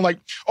this morning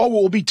oh, it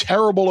will be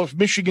terrible if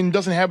Michigan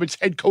doesn't have its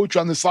head coach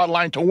on the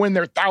sideline to win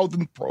their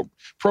 1,000th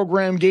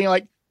program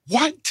game.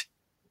 What?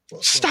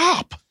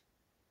 Stop.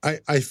 I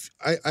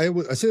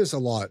say this a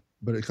lot,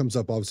 but it comes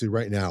up obviously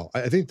right now.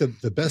 I think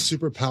the best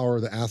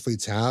superpower the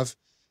athletes have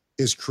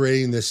is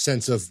creating this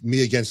sense of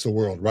me against the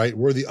world, right?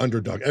 We're the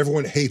underdog.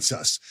 Everyone hates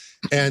us.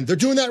 And they're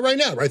doing that right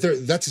now, right?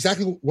 That's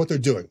exactly what they're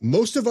doing.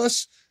 Most of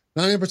us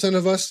 99%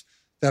 of us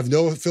that have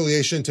no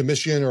affiliation to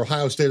Michigan or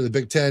Ohio State or the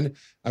Big Ten.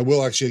 I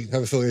will actually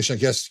have affiliation, I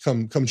guess,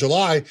 come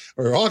July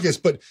or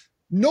August, but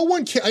no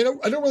one care. I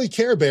don't really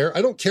care, Bear.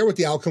 I don't care what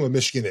the outcome of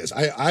Michigan is.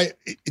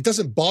 It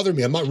doesn't bother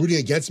me. I'm not rooting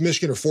against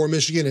Michigan or for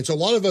Michigan. And so a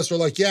lot of us are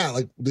like, yeah,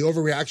 like the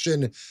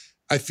overreaction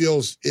I feel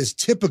is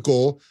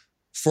typical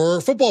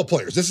for football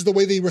players. This is the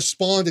way they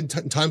respond in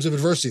times of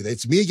adversity.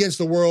 It's me against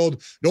the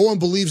world. No one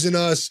believes in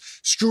us.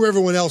 Screw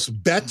everyone else.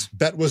 Bet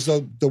was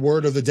the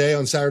word of the day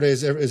on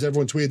Saturdays, as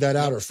everyone tweeted that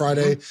out, or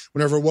Friday,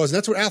 whenever it was. And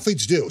that's what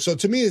athletes do. So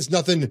to me, it's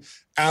nothing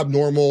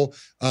abnormal.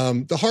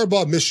 The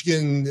Harbaugh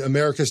Michigan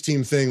America's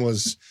team thing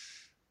was,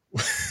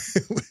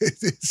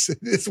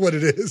 it's what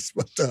it is.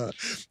 But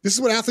this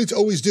is what athletes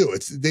always do.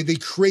 They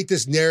create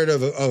this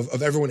narrative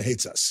of everyone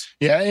hates us.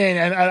 Yeah,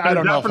 and I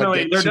don't know.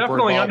 They're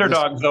definitely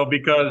underdogs though,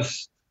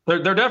 because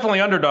they're definitely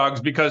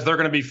underdogs because they're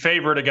going to be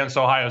favored against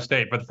Ohio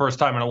State for the first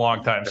time in a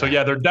long time. So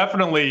yeah, they're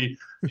definitely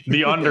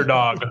the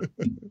underdog.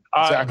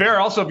 Exactly. Bear,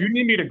 also, if you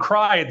need me to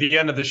cry at the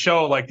end of the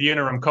show like the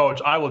interim coach,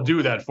 I will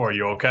do that for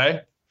you. Okay.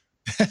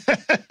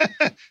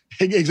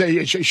 Exactly.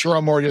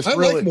 Sherrone Moore just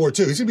like Moore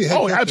too. He's gonna be a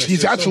head coach.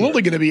 He's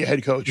absolutely going to be a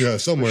head coach. Yeah,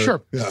 somewhere. For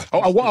sure. Yeah.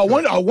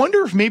 I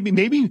wonder if maybe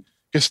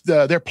because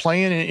they're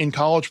playing in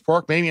College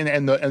Park, maybe,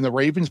 and the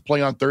Ravens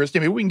play on Thursday.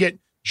 Maybe we can get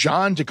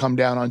John to come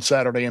down on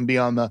Saturday and be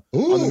on the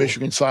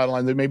Michigan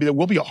sideline. Maybe there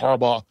will be a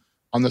Harbaugh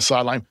on the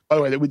sideline. By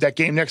the way, with that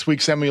game next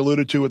week, Sammy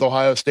alluded to with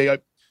Ohio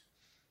State.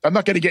 I'm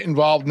not going to get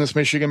involved in this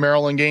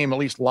Michigan-Maryland game, at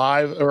least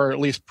live or at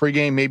least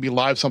pregame, maybe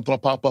live, something will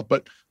pop up.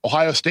 But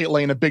Ohio State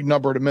laying a big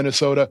number to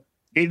Minnesota.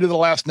 8 of the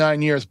last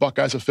 9 years,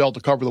 Buckeyes have failed to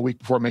cover the week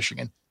before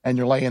Michigan. And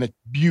you're laying a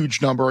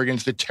huge number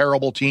against a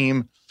terrible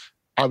team.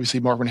 Obviously,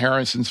 Marvin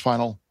Harrison's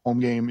final home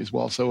game as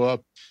well.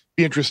 So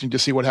be interesting to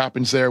see what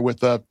happens there with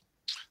the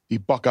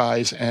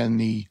Buckeyes and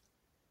the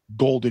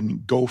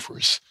Golden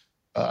Gophers.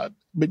 But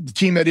the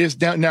team that is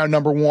now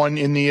number one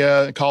in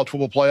the college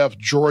football playoff,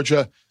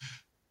 Georgia.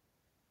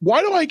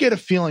 Why do I get a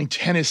feeling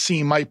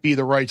Tennessee might be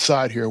the right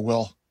side here,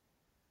 Will?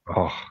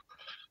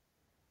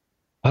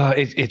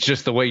 It's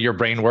just the way your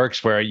brain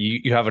works, where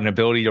you have an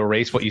ability to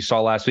erase what you saw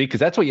last week,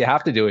 because that's what you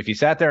have to do. If you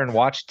sat there and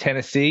watched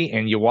Tennessee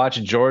and you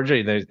watch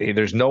Georgia,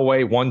 there's no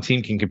way one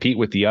team can compete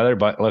with the other.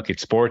 But look,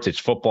 it's sports, it's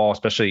football,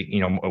 especially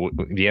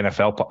the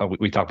NFL.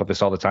 We talk about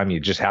this all the time.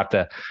 You just have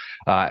to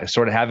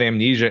sort of have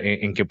amnesia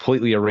and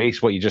completely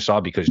erase what you just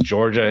saw, because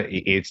Georgia,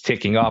 it's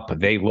ticking up.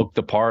 They look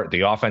the part.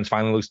 The offense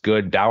finally looks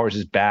good. Bowers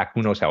is back.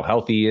 Who knows how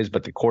healthy he is,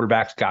 but the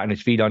quarterback's gotten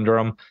his feet under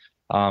him.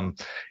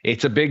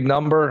 It's a big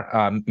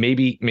number.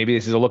 Maybe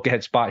this is a look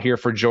ahead spot here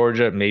for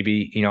Georgia.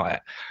 Maybe,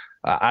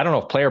 I don't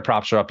know if player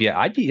props are up yet.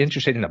 I'd be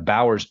interested in the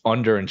Bowers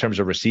under in terms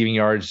of receiving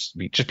yards,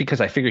 just because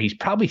I figure he's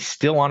probably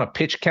still on a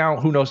pitch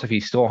count. Who knows if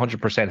he's still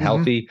 100%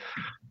 healthy.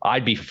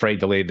 I'd be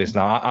afraid to lay this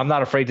now. I'm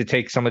not afraid to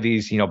take some of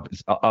these,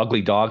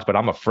 ugly dogs, but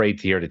I'm afraid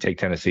to take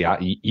Tennessee.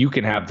 You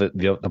can have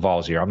the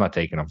balls here. I'm not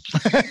taking them.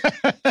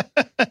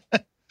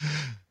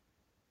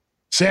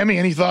 Sammy,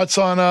 any thoughts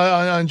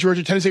on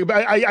Georgia, Tennessee?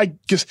 I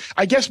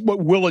guess what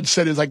Will had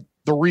said is like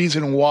the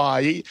reason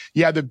why.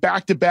 Yeah, the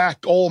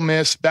back-to-back Ole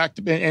Miss,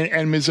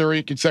 and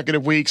Missouri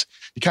consecutive weeks.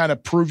 You kind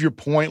of prove your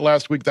point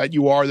last week that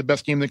you are the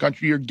best team in the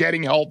country. You're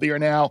getting healthier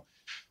now,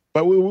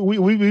 but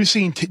we've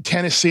seen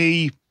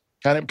Tennessee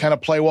kind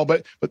of play well.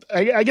 But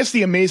I guess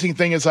the amazing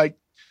thing is like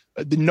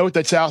the note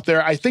that's out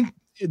there. I think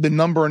the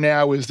number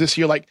now is this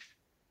year like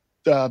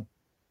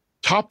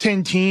top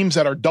 10 teams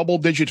that are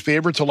double-digit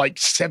favorites are like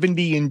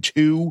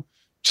 70-2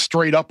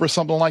 straight up or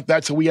something like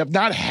that. So we have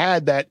not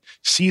had that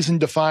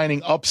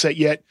season-defining upset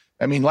yet.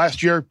 I mean,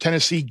 last year,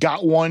 Tennessee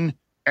got one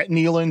at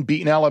Neyland,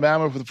 beating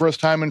Alabama for the first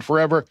time in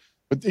forever.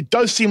 But it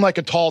does seem like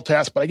a tall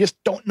task, but I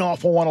just don't know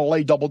if I want to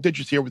lay double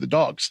digits here with the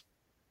dogs.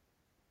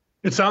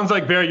 It sounds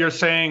like, Bear, you're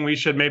saying we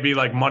should maybe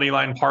like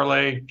moneyline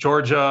parlay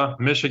Georgia,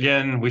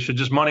 Michigan. We should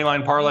just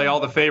moneyline parlay all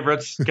the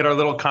favorites, get our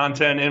little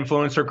content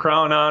influencer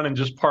crown on, and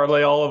just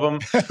parlay all of them.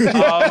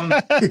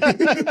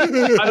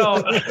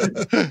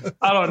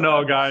 I don't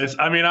know, guys.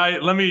 I mean,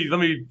 let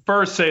me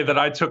first say that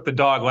I took the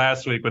dog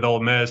last week with Ole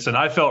Miss, and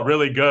I felt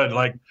really good.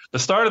 Like the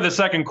start of the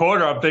second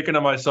quarter, I'm thinking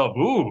to myself,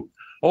 "Ooh,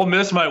 Ole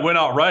Miss might win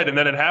outright," and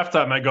then at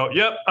halftime, I go,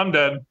 "Yep, I'm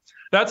dead."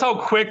 That's how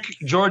quick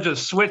Georgia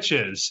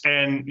switches.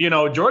 And,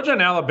 Georgia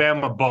and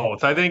Alabama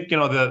both. I think,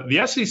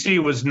 the SEC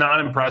was not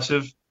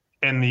impressive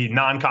in the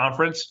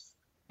non-conference.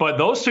 But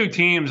those two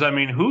teams, I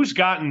mean, who's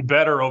gotten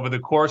better over the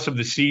course of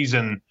the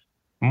season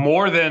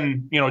more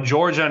than,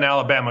 Georgia and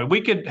Alabama?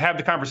 We could have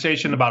the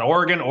conversation about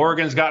Oregon.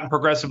 Oregon's gotten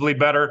progressively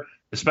better,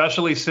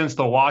 especially since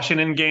the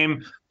Washington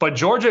game. But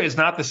Georgia is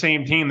not the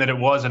same team that it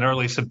was in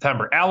early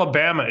September.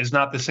 Alabama is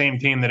not the same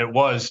team that it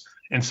was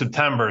in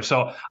September.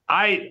 So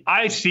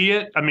I see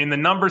it. I mean, the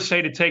numbers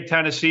say to take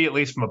Tennessee, at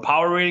least from a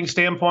power rating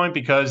standpoint,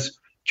 because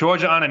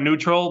Georgia on a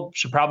neutral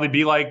should probably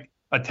be like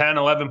a 10,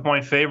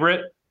 11-point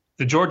favorite.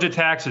 The Georgia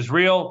tax is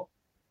real.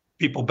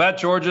 People bet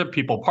Georgia.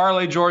 People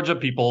parlay Georgia.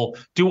 People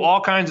do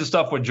all kinds of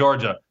stuff with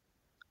Georgia.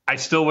 I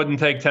still wouldn't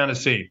take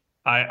Tennessee.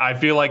 I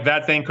feel like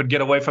that thing could get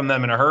away from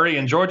them in a hurry.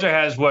 And Georgia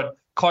has what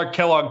Clark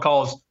Kellogg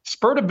calls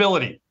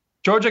spurtability.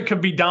 Georgia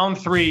could be down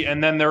 3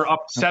 and then they're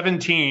up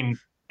 17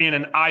 in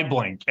an eye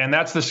blink. And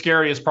that's the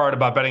scariest part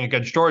about betting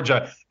against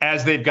Georgia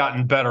as they've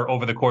gotten better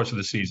over the course of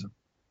the season.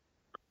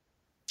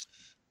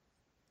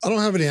 I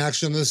don't have any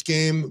action in this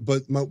game,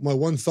 but my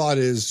one thought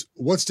is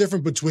what's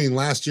different between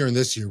last year and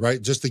this year,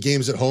 right? Just the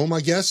games at home,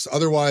 I guess.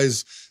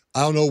 Otherwise, I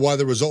don't know why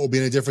the result will be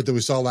any different than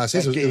we saw last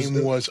season. That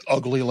game was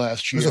ugly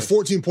last year. It was a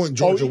 14-point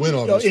Georgia win,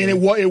 obviously. And it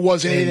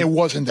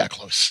wasn't that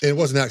close. It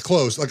wasn't that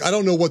close. Like, I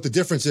don't know what the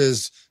difference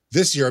is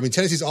this year. I mean,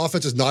 Tennessee's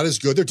offense is not as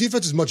good. Their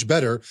defense is much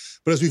better.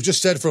 But as we've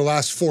just said for the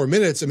last 4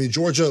 minutes, I mean,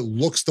 Georgia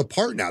looks the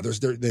part now.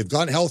 They've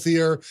gotten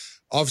healthier.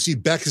 Obviously,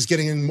 Beck is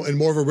getting in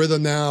more of a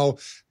rhythm now.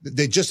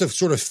 They just have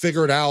sort of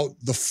figured out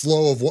the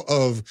flow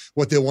of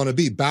what they want to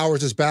be.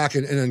 Bowers is back,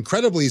 and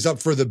incredibly, he's up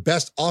for the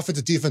best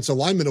offensive defensive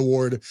lineman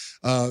award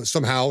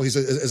somehow. He's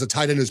as a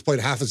tight end who's played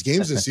half his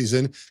games this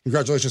season.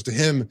 Congratulations to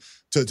him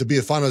to be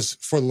a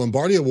finalist for the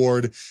Lombardi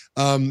Award.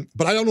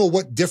 But I don't know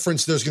what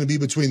difference there's going to be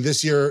between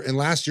this year and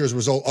last year's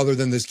result other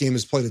than this game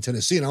is played at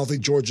Tennessee. And I don't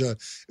think Georgia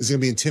is going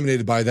to be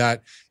intimidated by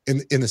that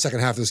in the second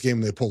half of this game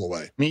when they pull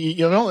away. I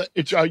mean,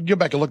 it's I go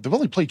back and look. They've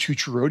only played 2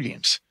 true road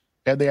games.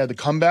 They had the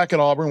comeback at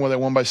Auburn where they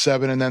won by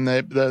 7, and then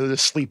the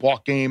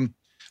sleepwalk game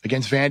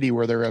against Vandy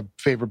where they're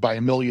favored by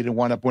 1 million and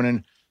wound up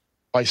winning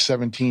by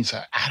 17.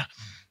 So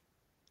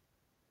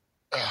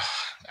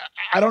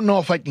I don't know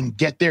if I can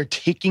get there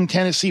taking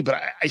Tennessee,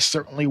 but I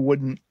certainly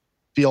wouldn't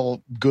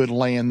feel good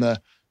laying the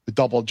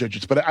double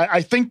digits. But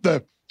I think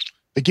the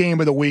game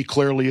of the week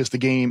clearly is the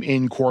game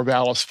in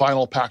Corvallis,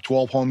 final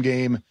Pac-12 home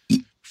game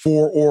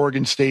for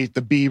Oregon State,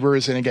 the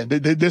Beavers. And again,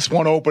 this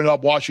one opened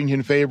up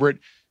Washington favorite,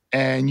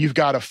 and you've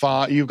got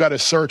to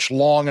search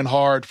long and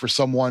hard for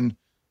someone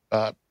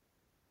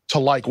to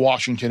like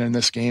Washington in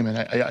this game. And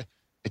I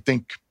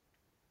think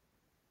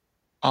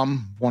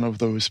I'm one of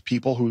those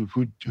people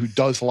who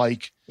does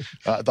like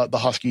the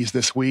Huskies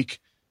this week.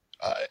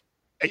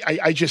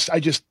 I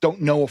just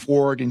don't know if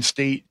Oregon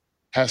State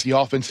has the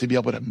offense to be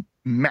able to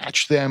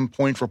match them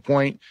point for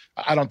point.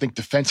 I don't think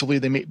defensively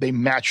they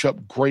match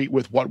up great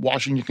with what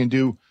Washington can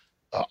do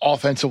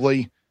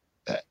offensively.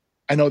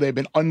 I know they've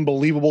been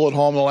unbelievable at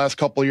home the last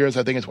couple of years.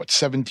 I think it's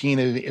 17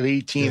 of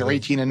 18 or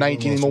 18 and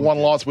 19. And the one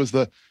loss was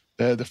the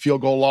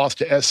field goal loss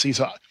to SC.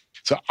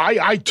 So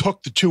I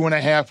took the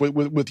 2.5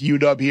 with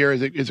UW here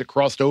as it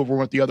crossed over,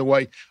 went the other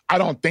way. I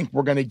don't think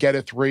we're going to get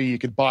a 3. You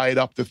could buy it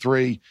up to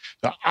 3.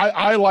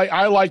 I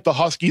like the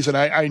Huskies, and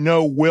I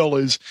know Will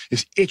is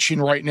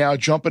itching right now,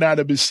 jumping out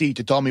of his seat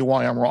to tell me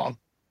why I'm wrong.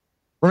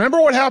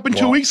 Remember what happened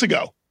 2 weeks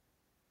ago?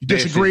 You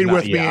disagreed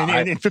with me,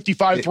 and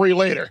 55-3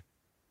 later.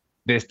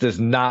 This does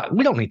not,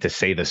 we don't need to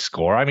say the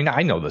score. I mean,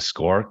 I know the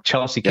score.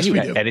 Chelsea, can you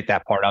edit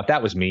that part out?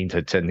 That was mean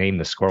to name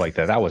the score like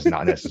that. That was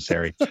not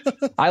necessary.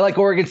 I like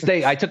Oregon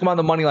State. I took them on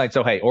the money line.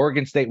 So, hey,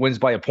 Oregon State wins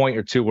by a point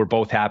or 2. We're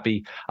both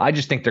happy. I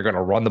just think they're going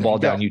to run the ball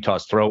down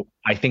Utah's throat.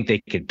 I think they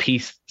could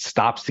piece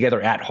stops together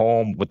at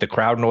home with the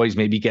crowd noise,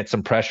 maybe get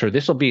some pressure.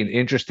 This will be an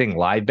interesting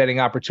live betting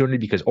opportunity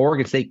because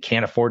Oregon State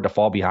can't afford to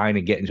fall behind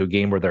and get into a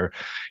game where they're,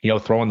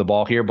 throwing the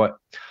ball here. But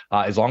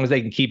as long as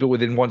they can keep it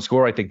within 1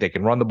 score, I think they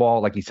can run the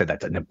ball. Like you said,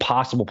 that's an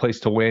impossible place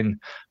to win.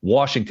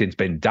 Washington's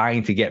been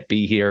dying to get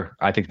B here.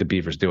 I think the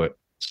Beavers do it.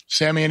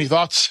 Sammy, any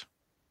thoughts?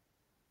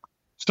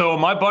 So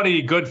my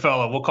buddy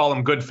Goodfella, we'll call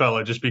him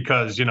Goodfella just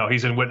because,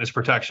 he's in witness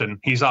protection.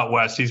 He's out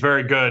west. He's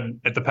very good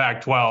at the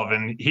Pac-12,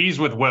 and he's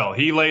with Will.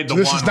 He laid the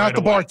This is not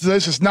the bartender.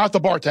 This is not the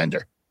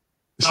bartender.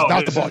 This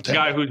is the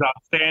guy who's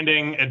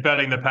outstanding at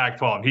betting the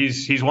Pac-12.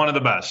 He's one of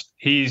the best.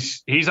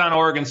 He's on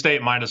Oregon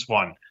State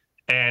 -1.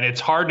 And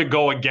it's hard to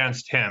go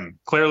against him.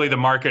 Clearly, the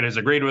market has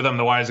agreed with him.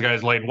 The wise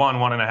guys laid 1,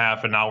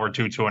 1.5, and now we're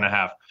 2,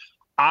 2.5.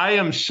 I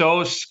am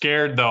so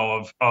scared,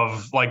 though,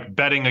 of like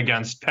betting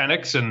against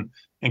Penix.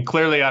 And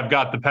clearly, I've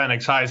got the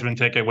Penix Heisman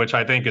ticket, which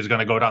I think is going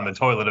to go down the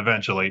toilet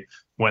eventually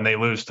when they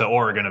lose to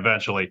Oregon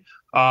eventually.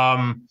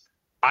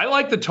 I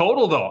like the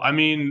total, though. I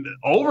mean,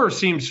 over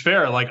seems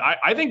fair. Like,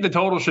 I think the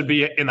total should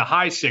be in the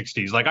high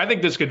 60s. Like, I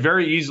think this could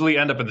very easily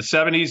end up in the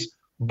 70s.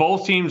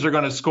 Both teams are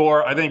going to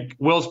score. I think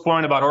Will's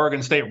point about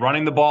Oregon State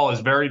running the ball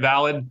is very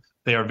valid.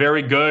 They are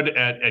very good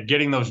at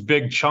getting those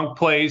big chunk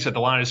plays at the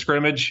line of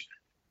scrimmage.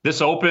 This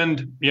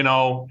opened, in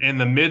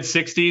the mid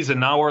 60s, and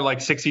now we're like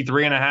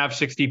 63.5,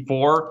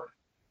 64.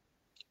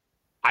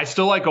 I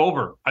still like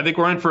over. I think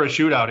we're in for a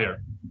shootout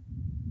here.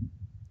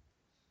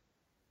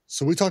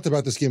 So we talked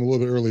about this game a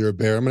little bit earlier,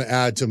 Bear. I'm going to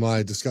add to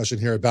my discussion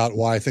here about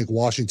why I think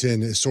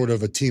Washington is sort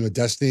of a team of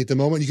destiny at the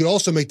moment. You could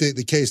also make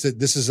the case that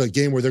this is a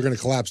game where they're going to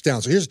collapse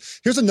down. So here's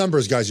the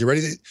numbers, guys. You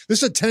ready?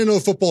 This is a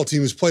 10-0 football team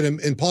who's played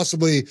in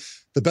possibly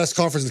the best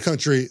conference in the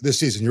country this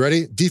season. You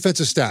ready?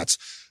 Defensive stats.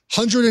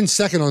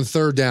 102nd on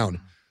third down.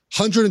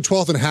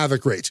 112th in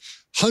havoc rate.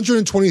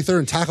 123rd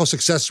in tackle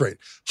success rate.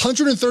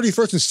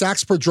 131st in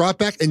sacks per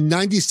dropback, and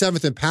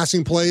 97th in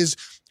passing plays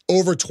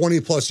over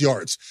 20-plus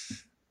yards.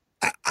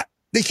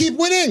 They keep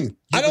winning.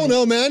 I don't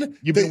know, man.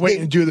 You've been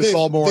waiting to do this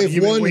all morning.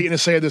 You've been waiting to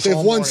say this all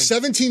morning. They've won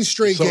 17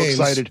 straight games.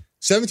 So excited.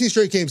 17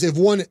 straight games. They've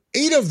won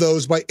 8 of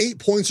those by 8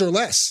 points or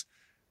less.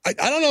 I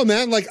don't know,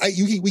 man. Like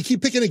we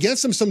keep picking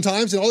against them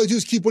sometimes, and all they do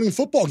is keep winning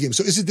football games.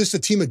 So is it this a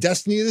team of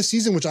destiny this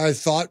season, which I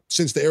thought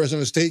since the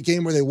Arizona State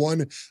game where they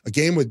won a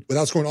game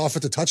without scoring off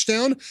at the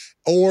touchdown?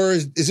 Or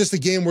is this the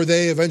game where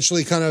they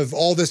eventually kind of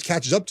all this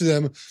catches up to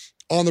them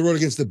on the road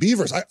against the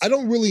Beavers? I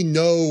don't really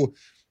know.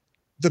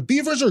 The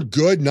Beavers are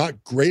good,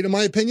 not great in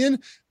my opinion.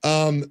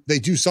 They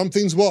do some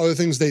things well, other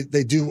things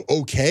they do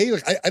okay.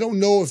 Like I don't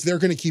know if they're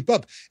going to keep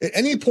up. At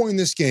any point in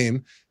this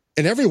game,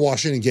 in every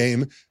Washington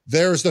game,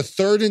 there's the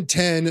 3rd and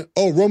 10.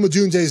 Oh, Rome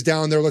Odunze's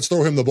down there. Let's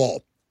throw him the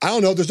ball. I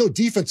don't know. There's no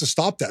defense to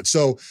stop that.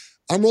 So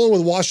I'm rolling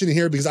with Washington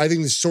here because I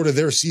think this is sort of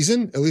their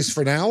season, at least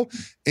for now.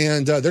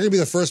 And they're going to be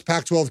the first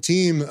Pac-12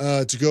 team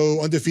to go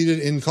undefeated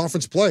in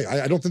conference play.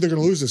 I don't think they're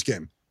going to lose this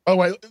game. Oh,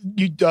 wait.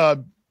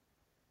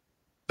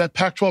 That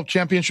Pac-12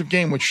 championship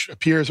game, which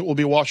appears it will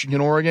be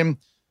Washington-Oregon,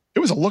 it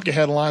was a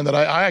look-ahead line that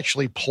I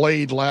actually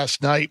played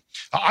last night.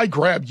 I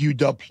grabbed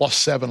UW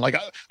 +7. Like,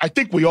 I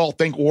think we all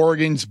think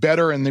Oregon's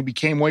better, and then we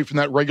came away from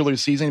that regular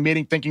season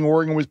meeting thinking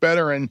Oregon was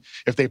better, and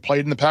if they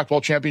played in the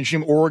Pac-12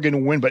 championship, Oregon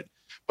would win. But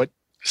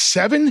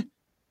 7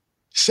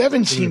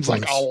 seems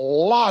like a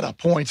lot of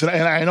points. And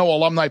I know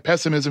alumni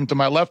pessimism to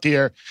my left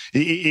here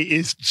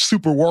is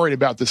super worried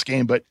about this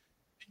game. But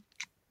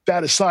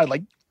that aside,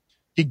 like,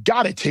 you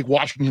got to take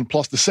Washington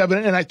plus the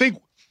 7. And I think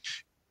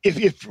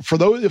if for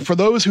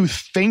those who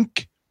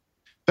think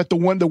that the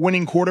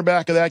winning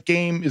quarterback of that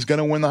game is going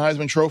to win the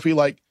Heisman Trophy,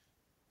 like,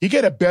 you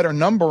get a better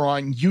number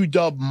on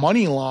UW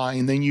money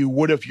line than you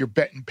would if you're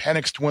betting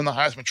Penix to win the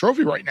Heisman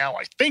Trophy right now.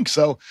 I think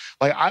so.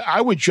 Like, I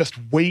would just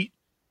wait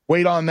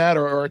on that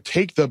or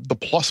take the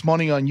plus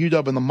money on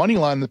UW and the money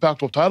line in the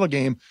Pac-12 title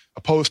game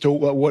opposed to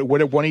what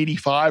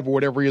 185 or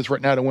whatever he is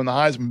right now to win the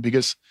Heisman.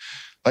 Because,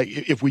 like,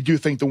 if we do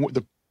think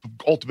the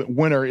ultimate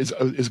winner is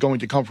going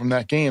to come from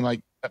that game,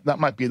 like, that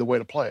might be the way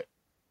to play it.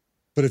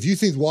 But if you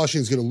think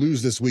Washington's going to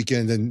lose this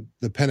weekend, then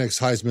the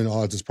Penix Heisman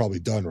odds is probably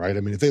done, right?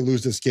 I mean, if they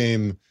lose this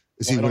game,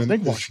 I don't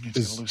think Washington's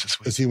going to lose this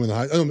week. Does he win the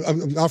Heisman?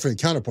 I'm offering a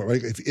counterpoint,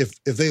 right?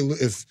 If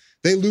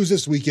they lose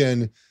this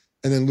weekend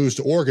and then lose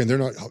to Oregon,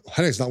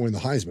 Penix not winning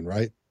the Heisman,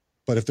 right?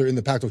 But if they're in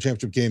the Pac-12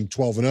 championship game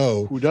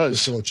 12-0, who does?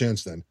 There's still a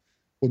chance then.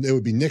 Well, it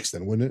would be Nix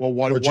then, wouldn't it?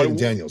 Well, or Jayden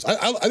Daniels. I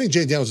think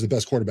Jayden Daniels is the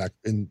best quarterback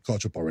in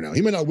college football right now.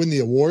 He might not win the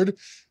award,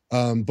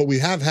 but we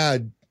have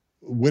had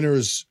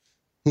winners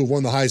who have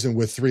won the Heisman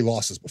with 3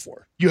 losses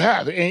before. You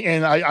have,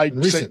 and I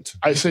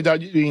said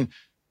that, I mean,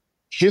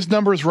 his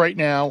numbers right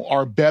now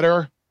are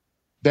better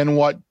than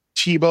what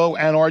Tebow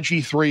and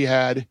RG3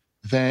 had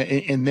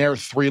in their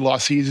 3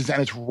 loss seasons,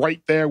 and it's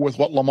right there with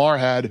what Lamar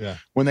had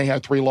when they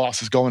had 3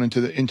 losses going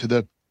into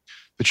the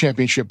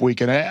championship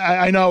weekend.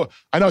 I know,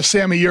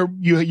 Sammy,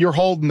 you're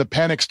holding the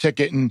Penix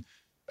ticket, and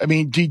I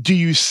mean, do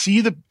you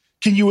see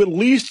can you at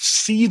least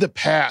see the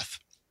path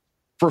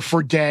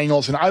for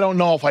Daniels? And I don't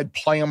know if I'd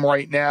play him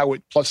right now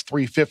at plus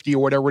 350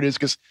 or whatever it is,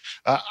 because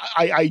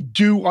I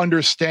do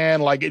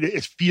understand, like,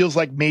 it feels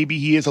like maybe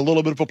he is a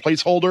little bit of a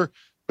placeholder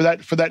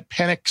for that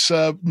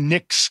Penix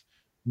Knicks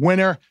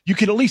winner. You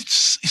could at least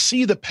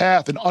see the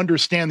path and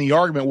understand the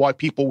argument why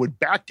people would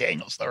back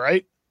Daniels, though,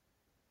 right?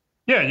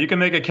 Yeah, you can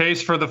make a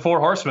case for the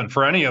 4 horsemen,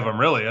 for any of them,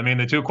 really. I mean,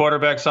 the 2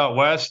 quarterbacks out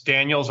west,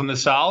 Daniels in the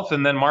south,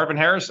 and then Marvin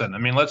Harrison. I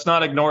mean, let's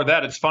not ignore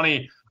that. It's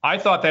funny. I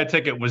thought that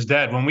ticket was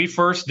dead. When we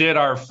first did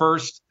our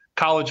first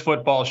college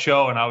football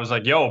show, and I was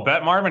like, yo,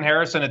 bet Marvin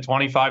Harrison at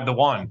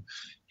 25-1.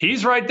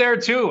 He's right there,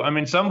 too. I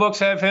mean, some books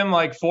have him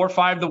like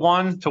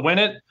 4-5-1 to win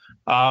it.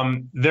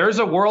 There's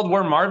a world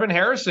where Marvin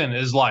Harrison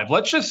is live.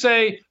 Let's just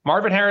say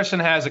Marvin Harrison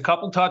has a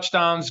couple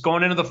touchdowns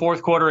going into the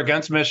 4th quarter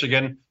against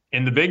Michigan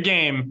in the big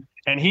game,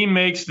 and he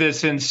makes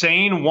this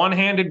insane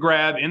one-handed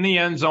grab in the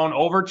end zone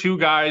over 2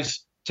 guys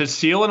to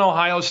seal an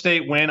Ohio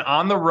State win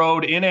on the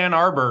road in Ann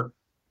Arbor.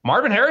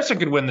 Marvin Harrison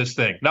could win this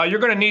thing. Now, you're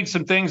going to need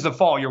some things to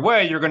fall your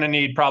way. You're going to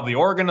need probably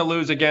Oregon to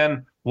lose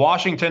again,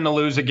 Washington to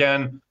lose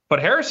again.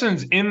 But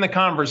Harrison's in the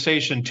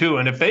conversation, too.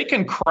 And if they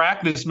can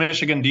crack this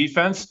Michigan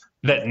defense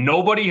that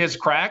nobody has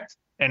cracked,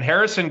 and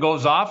Harrison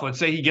goes off, let's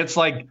say he gets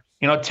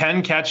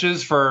 10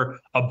 catches for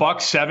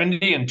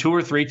 $170 and 2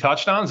 or 3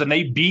 touchdowns, and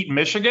they beat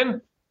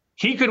Michigan,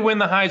 he could win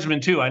the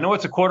Heisman, too. I know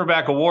it's a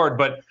quarterback award,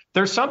 but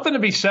there's something to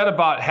be said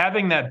about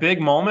having that big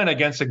moment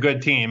against a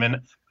good team.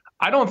 And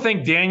I don't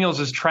think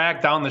Daniels'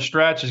 track down the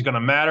stretch is going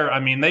to matter. I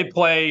mean, they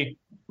play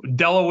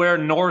Delaware,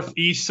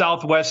 Northeast,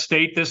 Southwest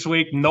State this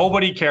week.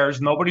 Nobody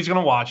cares. Nobody's going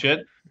to watch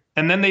it.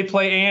 And then they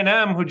play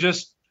A&M, who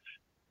just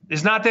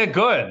is not that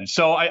good.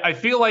 So I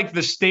feel like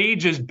the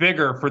stage is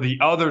bigger for the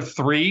other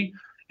 3,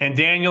 and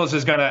Daniels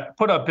is going to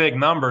put up big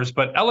numbers.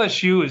 But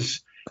LSU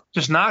is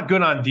just not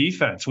good on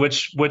defense,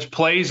 which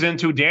plays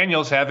into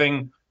Daniels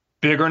having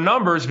bigger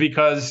numbers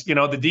because,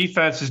 the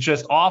defense is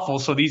just awful.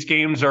 So these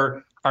games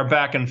are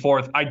back and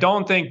forth. I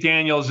don't think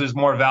Daniels is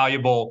more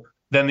valuable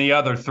than the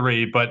other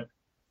 3, but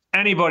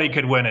anybody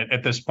could win it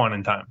at this point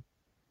in time.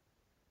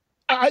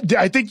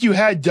 I think you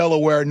had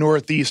Delaware,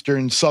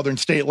 Northeastern, Southern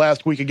State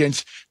last week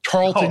against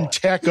Tarleton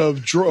Tech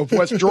of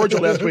West Georgia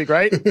last week,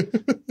 right?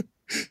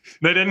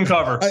 They didn't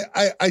cover.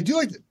 I do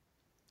like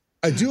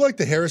I do like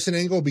the Harrison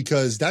angle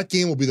because that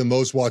game will be the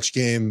most watched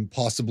game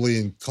possibly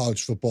in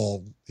college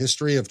football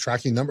history of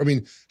tracking number. I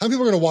mean, how many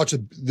people are going to watch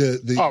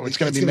it's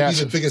going to be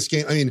massive. The biggest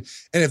game. I mean,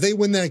 and if they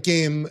win that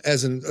game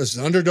as an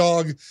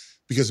underdog,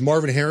 because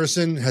Marvin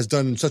Harrison has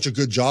done such a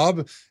good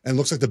job and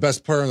looks like the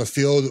best player on the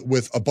field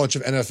with a bunch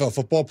of NFL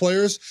football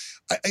players,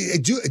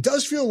 it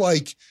does feel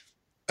like,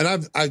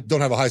 and I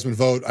don't have a Heisman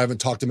vote. I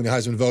haven't talked to many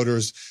Heisman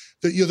voters.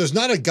 There's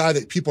not a guy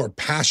that people are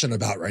passionate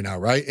about right now,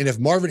 right? And if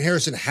Marvin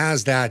Harrison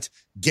has that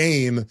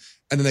game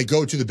and then they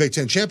go to the Big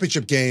Ten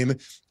championship game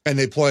and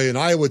they play an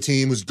Iowa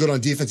team who's good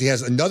on defense, he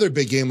has another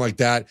big game like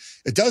that,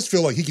 it does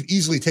feel like he could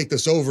easily take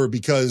this over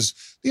because,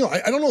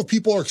 I don't know if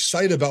people are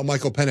excited about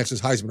Michael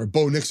Penix's Heisman or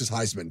Bo Nix's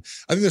Heisman.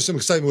 I think there's some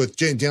excitement with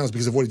Jayden Daniels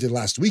because of what he did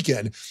last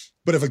weekend.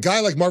 But if a guy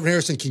like Marvin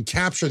Harrison can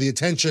capture the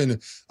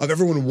attention of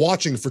everyone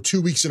watching for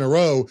 2 weeks in a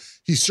row,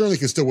 he certainly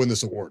can still win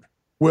this award.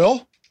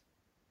 Will?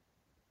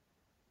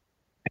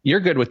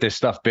 You're good with this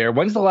stuff, Bear.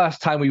 When's the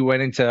last time we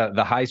went into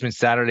the Heisman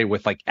Saturday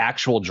with like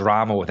actual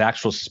drama, with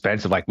actual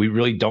suspense of like, we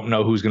really don't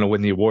know who's going to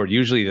win the award?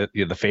 Usually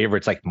the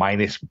favorite's like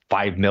minus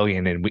 5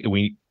 million and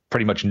we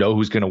pretty much know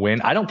who's going to win.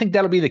 I don't think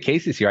that'll be the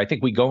case this year. I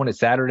think we go into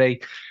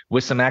Saturday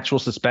with some actual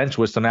suspense,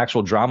 with some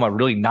actual drama,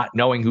 really not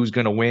knowing who's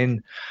going to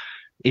win.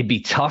 It'd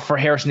be tough for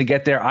Harrison to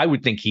get there. I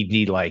would think he'd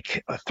need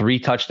like 3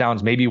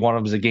 touchdowns. Maybe one of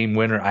them is a game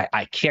winner.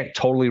 I can't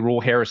totally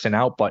rule Harrison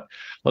out, but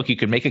look, you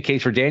can make a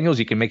case for Daniels.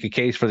 You can make a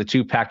case for the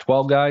 2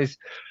 Pac-12 guys.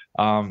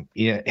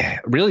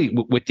 Really,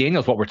 with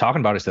Daniels, what we're talking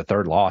about is the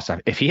 3rd loss.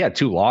 If he had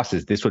 2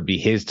 losses, this would be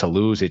his to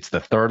lose. It's the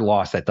 3rd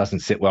loss that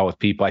doesn't sit well with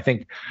people. I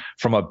think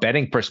from a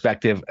betting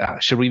perspective,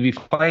 should we be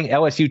playing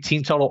LSU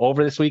team total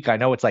over this week? I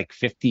know it's like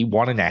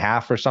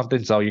 51.5 or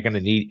something, so you're going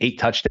to need 8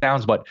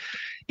 touchdowns, but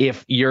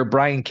if you're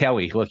Brian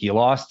Kelly, look, you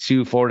lost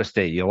to Florida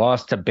State, you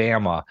lost to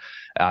Bama.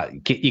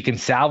 You can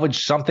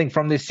salvage something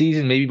from this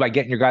season, maybe by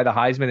getting your guy the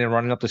Heisman and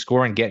running up the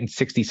score and getting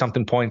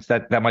 60-something points.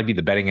 That might be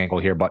the betting angle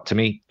here, but to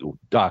me,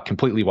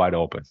 completely wide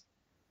open.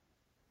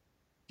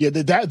 Yeah,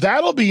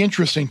 that'll be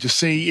interesting to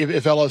see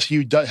if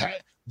LSU does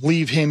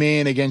leave him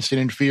in against an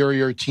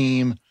inferior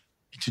team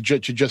to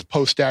just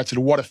post stats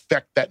and what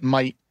effect that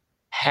might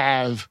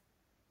have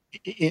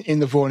in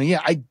the voting.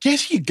 Yeah, I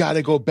guess you got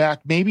to go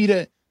back maybe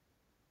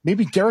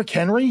Derrick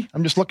Henry.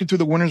 I'm just looking through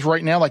the winners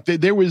right now. Like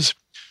that was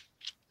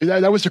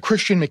the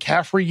Christian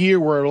McCaffrey year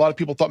where a lot of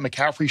people thought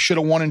McCaffrey should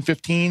have won in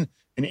 15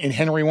 and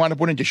Henry wound up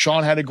winning.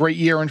 Deshaun had a great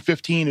year in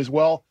 15 as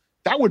well.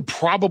 That would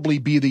probably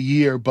be the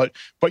year, but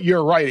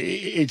you're right.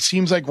 It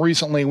seems like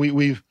recently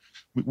we've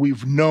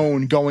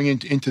known going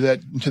into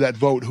that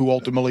vote who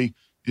ultimately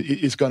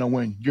is going to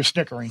win. You're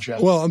snickering,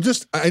 Jeff. Well,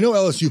 I know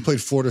LSU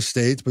played Florida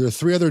State, but there are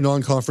 3 other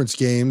non-conference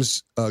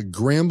games: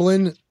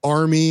 Grambling,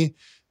 Army,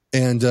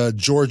 and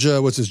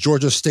Georgia. What's this?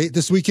 Georgia State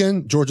this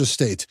weekend. Georgia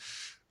State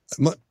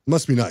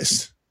must be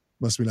nice.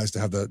 Must be nice to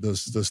have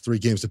those 3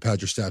 games to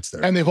pad your stats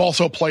there. And they've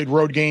also played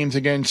road games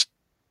against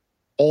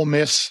Ole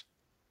Miss,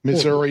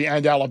 Missouri,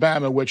 and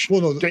Alabama, which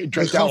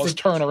Dallas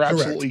Turner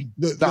absolutely.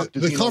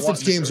 The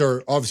conference games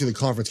are obviously the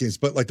conference games,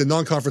 but like the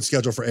non-conference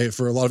schedule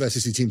for a lot of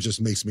SEC teams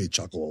just makes me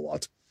chuckle a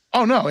lot.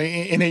 Oh no!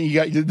 And then you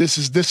got this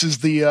is the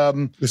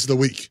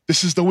week.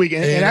 This is the week,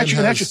 and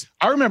actually,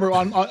 I remember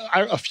on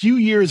a few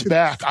years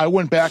back, I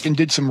went back and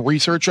did some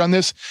research on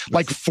this.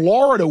 Like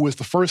Florida was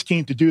the first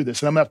team to do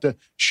this, and I'm gonna have to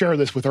share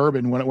this with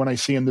Urban when I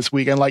see him this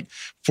week. And like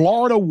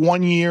Florida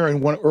one year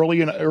and one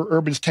early in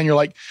Urban's tenure,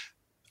 like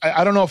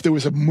I don't know if there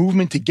was a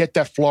movement to get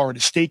that Florida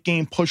State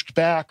game pushed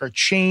back or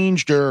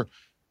changed or.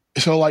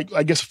 So like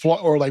I guess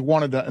or like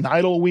wanted an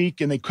idle week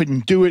and they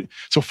couldn't do it.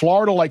 So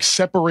Florida like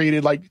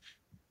separated like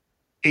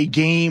a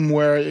game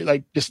where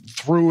like just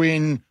threw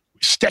in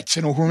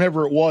Stetson or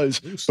whomever it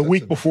was the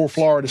week before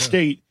Florida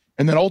State.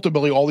 And then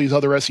ultimately all these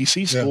other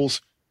SEC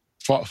schools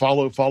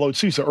followed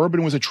suit. So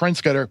Urban was a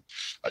trendsetter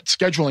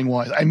scheduling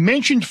wise. I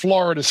mentioned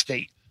Florida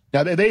State.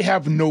 Now they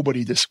have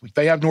nobody this week.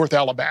 They have North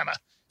Alabama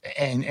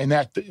and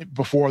that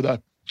before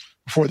the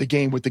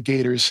game with the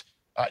Gators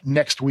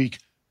next week.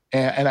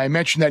 And I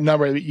mentioned that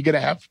number. You're going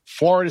to have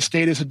Florida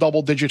State as a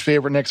double-digit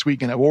favorite next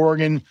week and have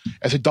Oregon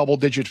as a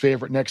double-digit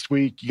favorite next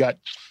week. You got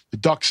the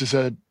Ducks as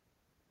a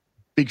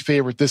big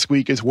favorite this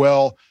week as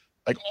well.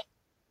 Like,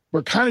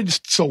 we're kind of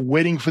just still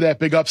waiting for that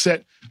big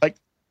upset. Like,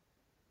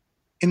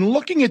 in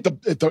looking at the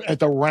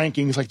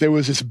rankings, like there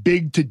was this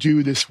big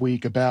to-do this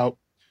week about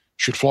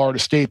should Florida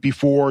State be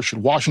 4,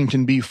 should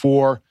Washington be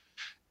 4?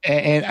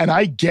 And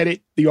I get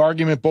it, the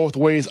argument both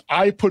ways.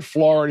 I put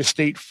Florida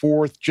State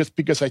 4th just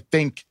because I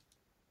think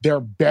they're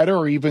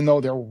better, even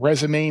though their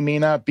resume may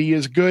not be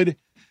as good.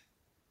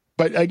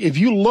 But if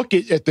you look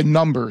at the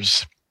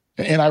numbers,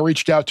 and I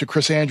reached out to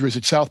Chris Andrews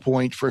at South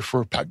Point for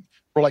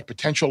like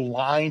potential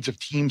lines of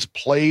teams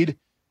played,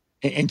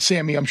 and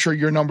Sammy, I'm sure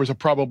your numbers will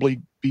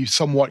probably be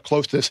somewhat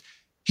close to this.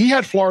 He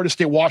had Florida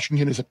State,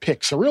 Washington as a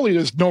pick, so really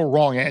there's no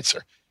wrong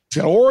answer.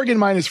 He's got Oregon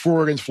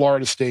 -4 against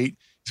Florida State.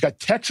 He's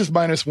got Texas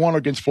 -1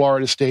 against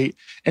Florida State,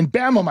 and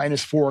Bama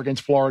 -4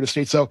 against Florida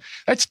State. So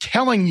that's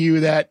telling you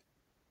that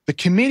the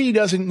committee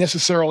doesn't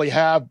necessarily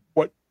have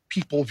what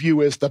people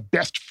view as the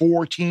best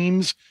 4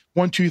 teams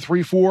 1, 2,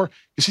 3, 4,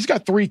 because he's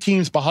got 3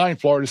 teams behind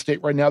Florida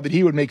State right now that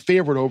he would make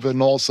favorite over the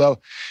Noles. So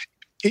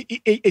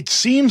it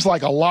seems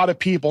like a lot of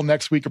people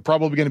next week are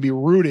probably going to be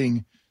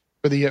rooting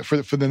for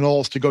the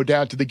Noles to go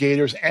down to the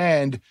Gators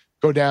and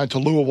go down to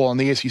Louisville on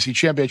the ACC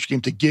championship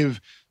game to give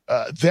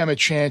them a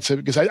chance.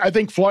 Because I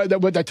think what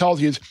that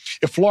tells you is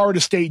if Florida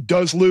State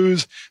does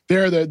lose,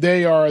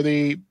 they are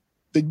the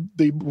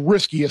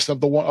riskiest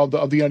of the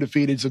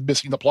undefeateds of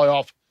missing the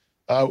playoff.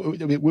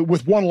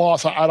 With one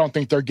loss, I don't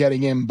think they're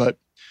getting in. But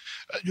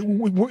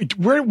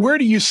where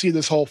do you see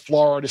this whole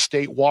Florida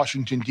State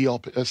Washington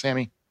deal,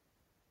 Sammy?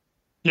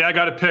 Yeah, I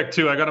got to pick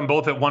two. I got them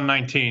both at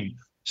 119.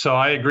 So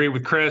I agree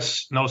with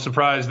Chris. No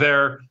surprise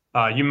there.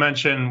 You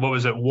mentioned, what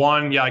was it,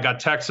 1? Yeah, I got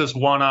Texas,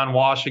 1 on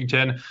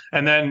Washington.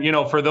 And then,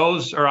 for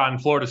those, or on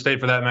Florida State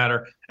for that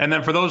matter. And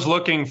then for those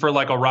looking for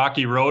like a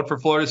rocky road for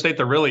Florida State,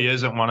 there really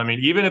isn't one. I mean,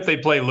 even if they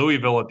play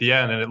Louisville at the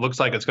end, and it looks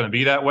like it's going to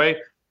be that way,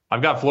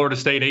 I've got Florida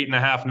State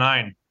 8.5,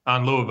 9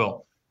 on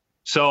Louisville.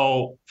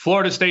 So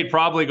Florida State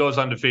probably goes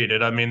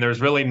undefeated. I mean, there's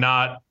really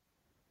not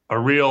a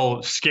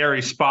real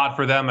scary spot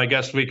for them. I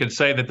guess we could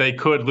say that they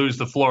could lose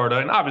to Florida.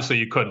 And obviously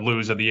you could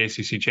lose at the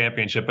ACC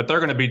championship, but they're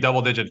going to be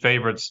double-digit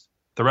favorites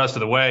the rest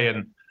of the way.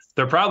 And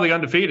they're probably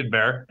undefeated,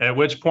 Bear, at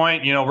which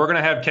point, we're going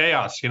to have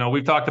chaos.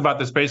 We've talked about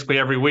this basically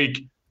every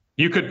week.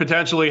 You could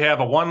potentially have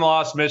a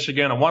 1-loss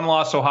Michigan, a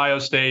 1-loss Ohio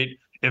State.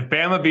 If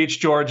Bama beats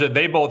Georgia,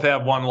 they both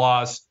have 1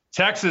 loss.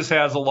 Texas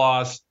has a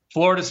loss.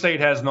 Florida State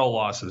has no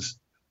losses.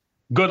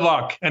 Good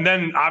luck. And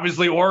then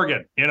obviously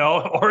Oregon,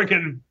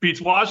 Oregon beats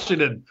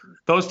Washington.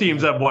 Those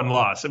teams have 1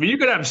 loss. I mean, you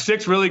could have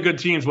 6 really good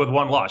teams with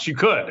 1 loss. You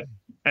could.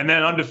 And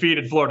then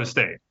undefeated Florida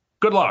State.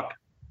 Good luck.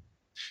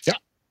 Yeah.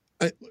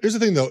 Here's the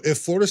thing, though. If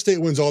Florida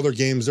State wins all their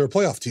games, they're a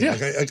playoff team. Yeah.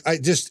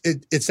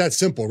 It's that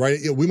simple, right?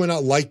 We might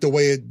not like the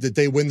way that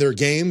they win their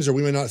games, or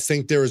we might not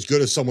think they're as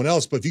good as someone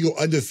else. But if you go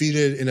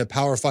undefeated in a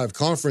Power 5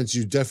 conference,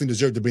 you definitely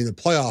deserve to be in the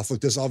playoff.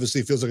 Like, this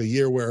obviously feels like a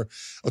year where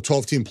a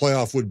 12-team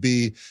playoff would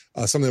be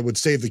something that would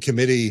save the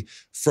committee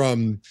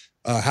from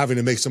having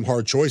to make some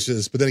hard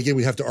choices. But then again,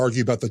 we have to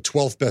argue about the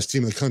 12th best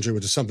team in the country,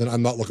 which is something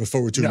I'm not looking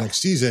forward to next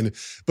season.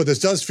 But this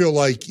does feel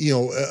like,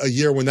 a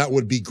year when that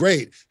would be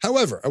great.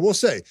 However, I will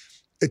say,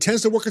 it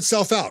tends to work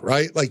itself out,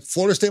 right? Like,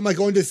 Florida State might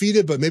go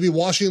undefeated, but maybe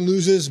Washington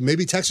loses,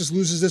 maybe Texas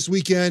loses this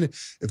weekend.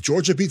 If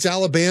Georgia beats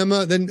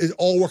Alabama, then it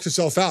all works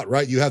itself out,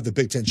 right? You have the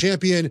Big Ten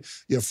champion,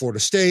 you have Florida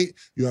State,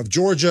 you have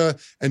Georgia,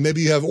 and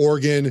maybe you have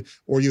Oregon,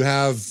 or you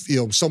have,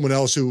 someone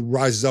else who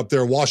rises up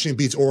there. Washington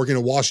beats Oregon,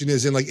 and Washington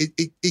is in. Like,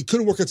 it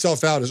could work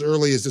itself out as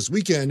early as this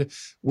weekend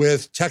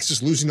with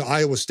Texas losing to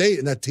Iowa State,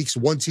 and that takes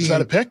one team Is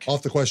that a pick?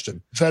 off the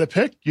question. Is that a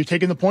pick? You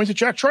taking the points at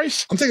Jack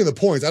Trice? I'm taking the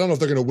points. I don't know if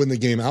they're going to win the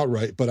game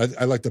outright, but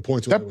I like the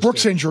points. That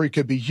Brooks injury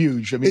could be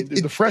huge. I mean,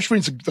 the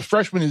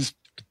freshman is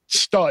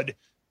stud,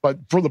 but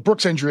for the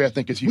Brooks injury, I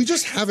think is huge. We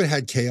just haven't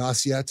had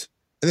chaos yet.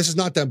 And this is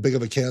not that big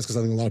of a chaos because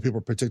I think a lot of people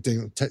are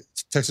predicting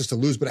Texas to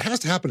lose, but it has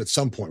to happen at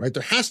some point, right?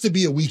 There has to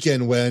be a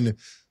weekend when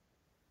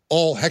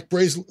all heck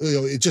breaks,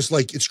 it's just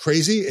like, it's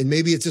crazy. And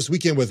maybe it's this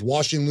weekend with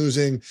Washington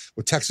losing,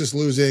 with Texas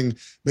losing,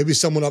 maybe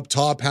someone up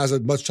top has a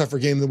much tougher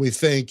game than we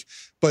think,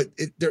 but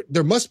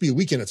there must be a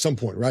weekend at some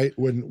point, right?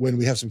 When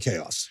we have some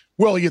chaos.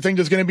 Well, you think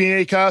there's going to be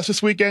any chaos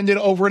this weekend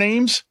over in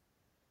Ames?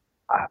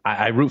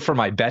 I root for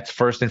my bets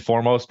first and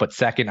foremost, but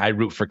second, I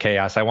root for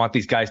chaos. I want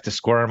these guys to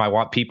squirm. I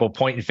want people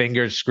pointing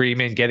fingers,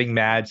 screaming, getting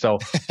mad. So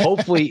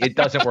hopefully it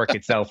doesn't work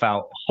itself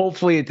out.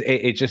 Hopefully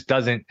it just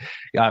doesn't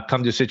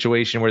come to a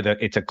situation where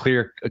it's a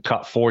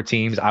clear-cut 4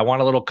 teams. I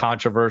want a little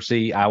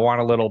controversy. I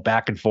want a little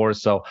back and forth.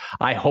 So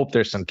I hope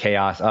there's some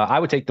chaos. I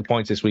would take the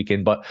points this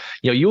weekend, but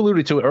you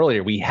alluded to it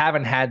earlier. We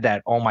haven't had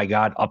that, oh my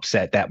God,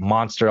 upset, that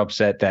monster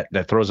upset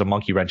that throws a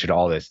monkey wrench into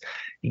all this.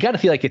 You got to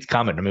feel like it's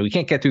coming. I mean, we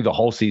can't get through the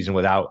whole season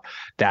without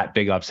that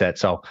big upset.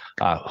 So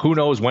who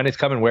knows when it's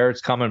coming, where it's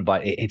coming,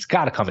 but it's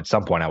got to come at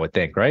some point, I would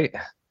think, right?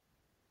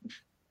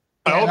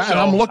 I hope so.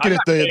 I'm looking at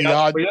the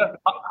odd.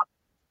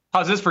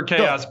 How's this for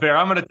chaos, Bear?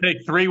 I'm going to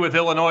take 3 with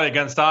Illinois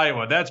against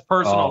Iowa. That's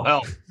personal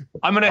hell.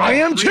 I'm going to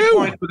have 3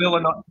 points with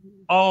Illinois.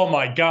 Oh,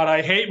 my God.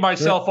 I hate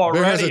myself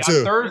already.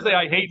 On Thursday,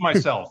 I hate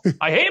myself.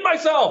 I hate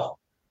myself.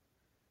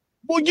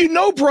 Well,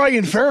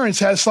 Brian Ferentz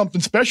has something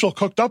special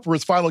cooked up for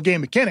his final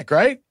game at Kinnick,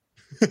 right?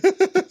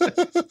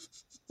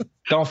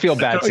 Don't feel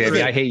bad,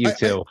 Sammy. I hate you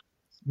too.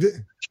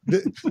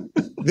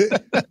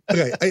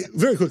 Okay,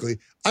 very quickly.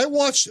 I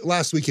watched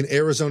last week in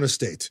Arizona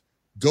State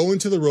go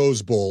into the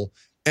Rose Bowl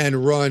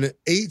and run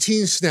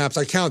 18 snaps.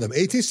 I count them,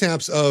 18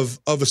 snaps of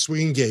a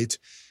swinging gate.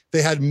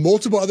 They had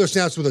multiple other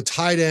snaps with a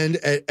tight end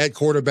at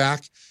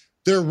quarterback.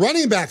 Their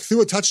running back threw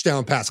a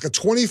touchdown pass, like a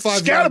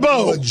 25-yard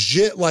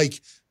legit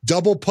like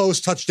double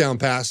post touchdown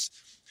pass.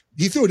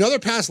 He threw another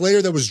pass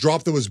later that was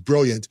dropped that was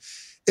brilliant.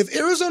 If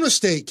Arizona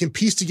State can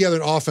piece together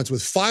an offense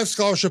with 5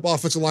 scholarship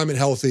offensive linemen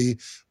healthy,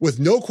 with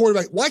no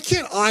quarterback, why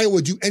can't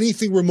Iowa do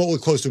anything remotely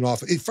close to an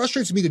offense? It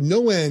frustrates me to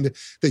no end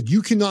that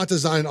you cannot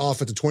design an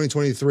offense in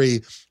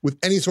 2023 with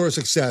any sort of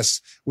success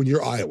when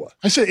you're Iowa.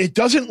 I said it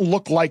doesn't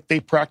look like they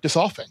practice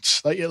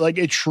offense. Like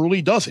it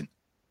truly doesn't.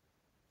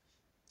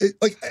 It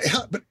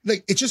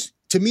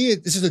to me,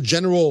 this is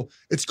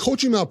it's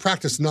coaching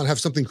malpractice to not have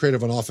something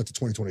creative on offense in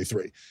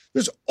 2023.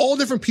 There's all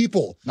different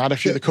people. Not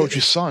if you're the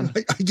coach's son.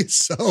 I guess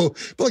so.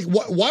 But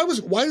like, why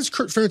does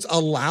Kirk Ferentz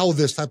allow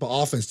this type of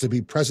offense to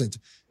be present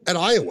at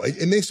Iowa?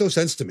 It makes no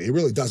sense to me. It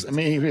really doesn't. I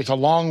mean, it's a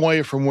long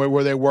way from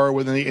where they were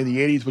in the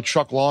 80s with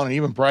Chuck Long and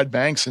even Brad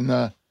Banks. And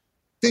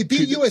they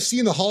beat USC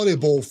in the Holiday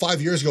Bowl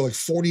 5 years ago, like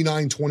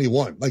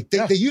 49-21. Like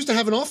they used to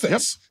have an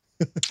offense. Yep.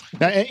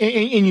 Now,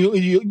 and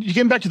you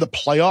get back to the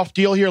playoff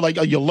deal here. Like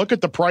you look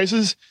at the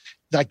prices,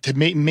 like to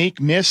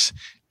make miss,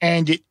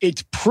 and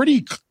it's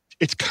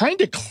kind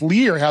of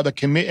clear how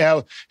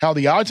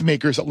the odds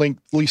makers at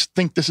least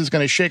think this is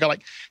going to shake out.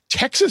 Like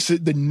Texas,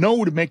 the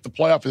no to make the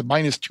playoff is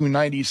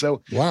 -290.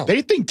 So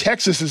They think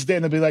Texas is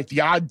going to be like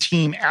the odd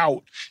team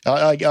out.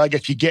 Like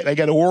if you get, I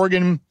got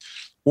Oregon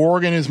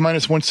is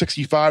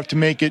 -165 to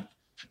make it.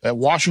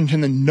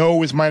 Washington, the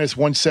no is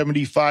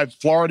 -175.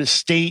 Florida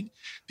State,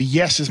 the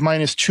yes is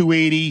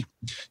 -280.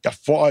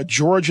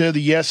 Georgia,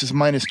 the yes is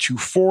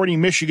 -240.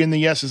 Michigan, the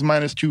yes is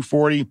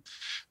 -240.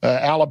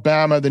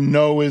 Alabama, the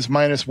no is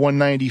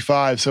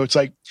 -195. So it's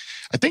like,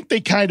 I think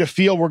they kind of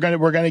feel we're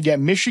gonna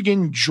get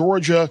Michigan,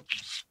 Georgia,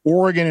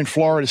 Oregon, and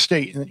Florida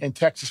State, and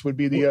Texas would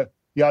be the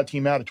odd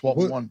team out at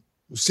 12-1.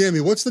 Sammy,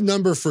 what's the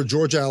number for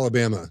Georgia,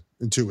 Alabama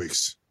in 2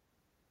 weeks?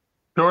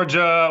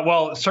 Georgia,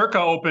 well, Circa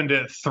opened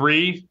at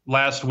 3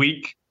 last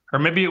week. Or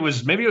maybe it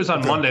was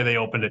on Monday they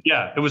opened it.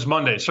 Yeah, it was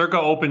Monday. Circa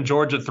opened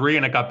Georgia 3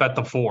 and it got bet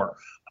to 4.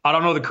 I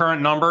don't know the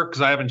current number because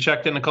I haven't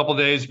checked it in a couple of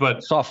days,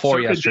 but saw 4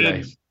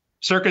 yesterday.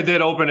 Circa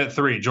did open at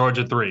 3,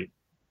 Georgia 3.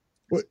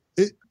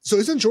 So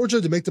isn't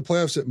Georgia to make the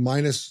playoffs at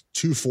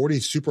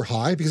 -240 super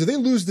high? Because if they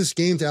lose this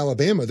game to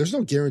Alabama, there's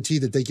no guarantee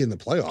that they get in the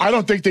playoffs. I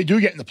don't think they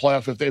do get in the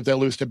playoff if they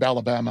lose to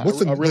Alabama.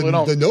 I really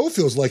don't. The no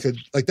feels like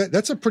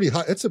that's a pretty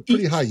high. That's a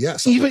pretty high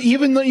yes.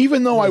 Even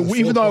though I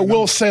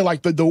will say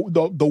like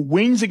the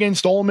wins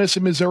against Ole Miss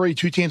and Missouri,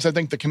 2 teams I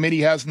think the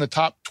committee has in the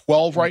top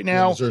 12 right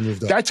now.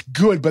 That's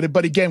good,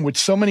 but again, with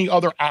so many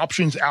other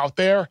options out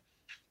there,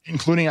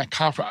 including a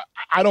conference,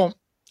 I don't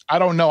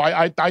know.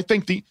 I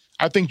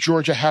think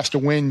Georgia has to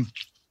win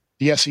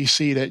the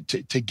SEC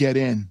to get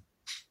in.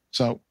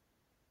 So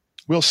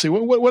we'll see.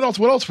 What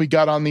else we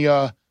got on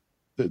the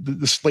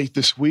slate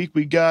this week?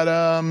 We got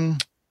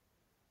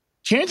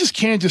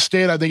Kansas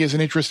State. I think is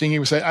an interesting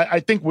game. I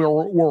think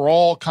we're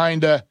all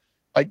kind of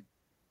like,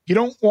 you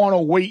don't want to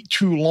wait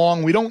too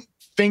long. We don't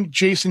think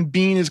Jason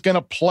Bean is going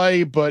to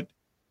play, but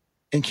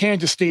and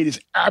Kansas State has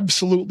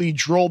absolutely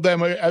drilled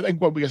them. I think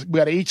we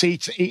got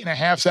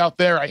 8.5s out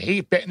there. I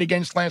hate betting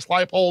against Lance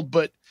Leipold,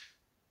 but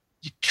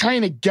you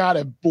kind of got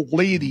to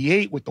lay the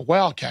 8 with the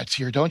Wildcats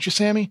here, don't you,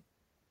 Sammy?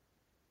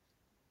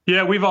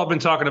 Yeah, we've all been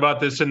talking about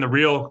this in the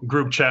real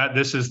group chat.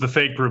 This is the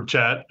fake group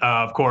chat,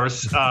 of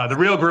course. The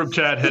real group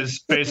chat has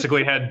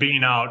basically had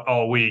Bean out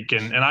all week,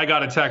 and I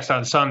got a text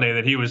on Sunday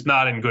that he was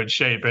not in good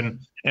shape. And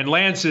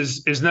Lance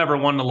is never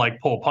one to like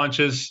pull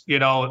punches. You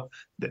know,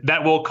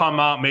 that will come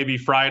out maybe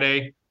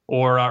Friday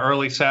or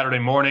early Saturday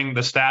morning.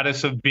 The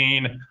status of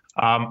Bean.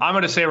 I'm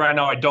going to say right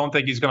now, I don't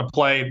think he's going to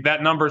play.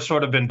 That number's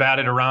sort of been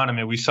batted around. I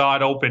mean, we saw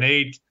it open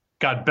 8,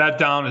 got bet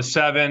down to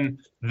 7.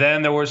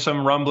 Then there were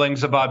some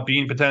rumblings about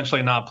Bean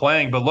potentially not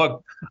playing. But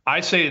look,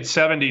 I say it's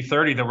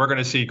 70-30 that we're going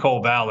to see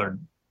Cole Ballard,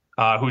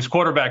 who's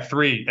quarterback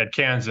 3 at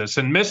Kansas.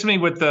 And miss me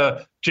with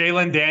the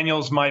Jayden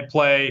Daniels might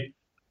play.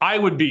 I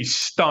would be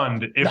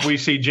stunned if we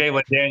see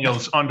Jayden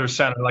Daniels under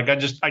center. Like,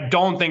 I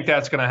don't think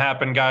that's going to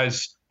happen,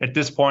 guys. At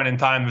this point in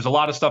time, there's a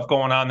lot of stuff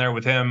going on there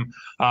with him.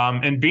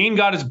 And Bean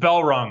got his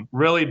bell rung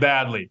really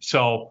badly.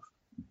 So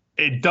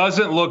it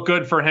doesn't look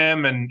good for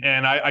him.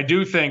 And I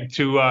do think,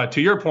 to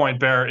your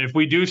point, Bear, if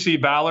we do see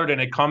Ballard and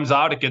it comes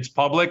out, it gets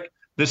public,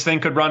 this thing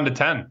could run to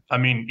 10. I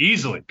mean,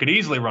 could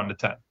easily run to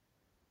 10.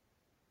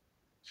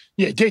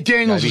 Yeah,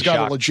 Daniels has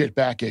got a legit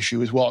back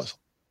issue as well.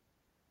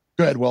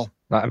 Go ahead, Will.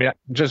 I mean,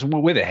 just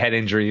with a head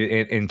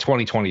injury in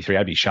 2023,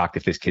 I'd be shocked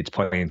if this kid's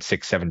playing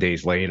 6-7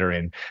 days later.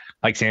 And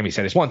like Sammy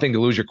said, it's one thing to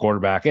lose your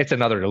quarterback. It's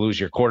another to lose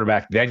your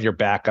quarterback, then your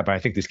backup. And I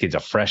think this kid's a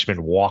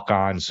freshman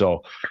walk-on.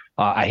 So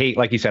I hate,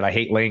 like you said, I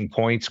hate laying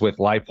points with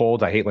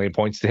Leipold. I hate laying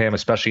points to him,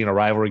 especially in a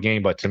rivalry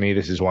game. But to me,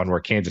 this is one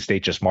where Kansas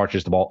State just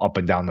marches the ball up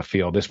and down the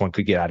field. This one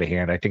could get out of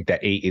hand. I think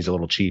that 8 is a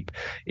little cheap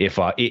if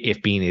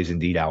Bean is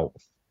indeed out.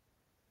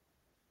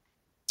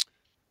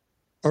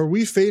 Are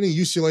we fading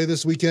UCLA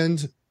this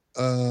weekend?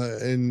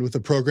 And with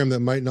a program that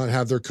might not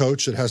have their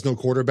coach, that has no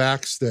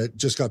quarterbacks, that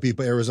just got beat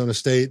by Arizona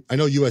State. I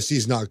know USC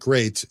is not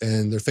great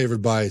and they're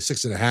favored by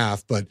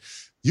 6.5, but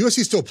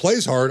USC still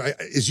plays hard.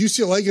 Is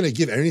UCLA going to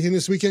give anything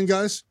this weekend,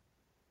 guys?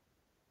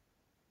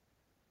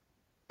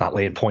 Not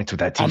laying points with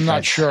that defense. I'm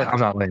not sure. I'm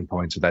not laying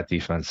points with that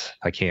defense.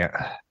 I can't.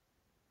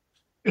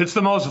 It's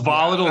the most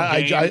volatile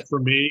game for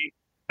me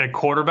at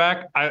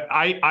quarterback.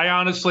 I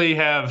honestly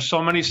have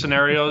so many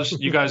scenarios.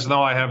 You guys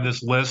know I have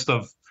this list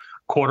of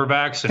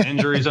quarterbacks and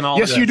injuries and all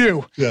yes, that. You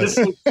do. Yes.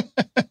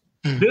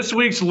 This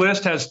week's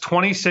list has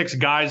 26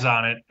 guys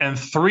on it, and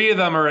 3 of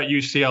them are at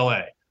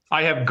UCLA.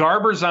 I have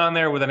Garbers on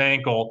there with an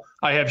ankle.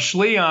 I have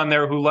Schlee on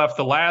there who left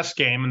the last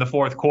game in the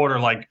fourth quarter,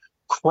 like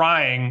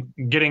crying,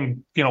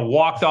 getting,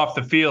 walked off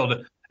the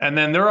field. And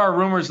then there are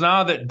rumors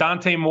now that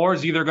Dante Moore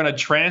is either going to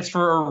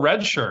transfer or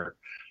redshirt.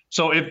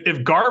 So if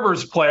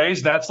Garbers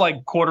plays, that's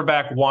like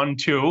quarterback 1,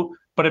 2.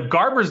 But if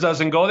Garbers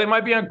doesn't go, they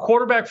might be on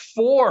quarterback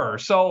 4.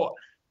 So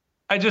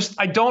I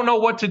don't know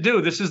what to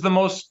do. This is the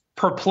most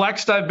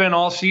perplexed I've been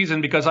all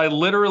season because I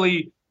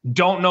literally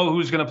don't know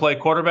who's going to play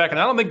quarterback. And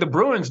I don't think the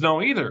Bruins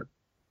know either.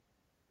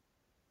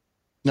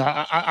 No,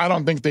 I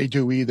don't think they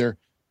do either.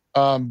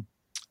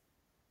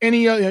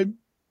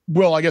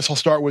 Will, I guess I'll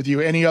start with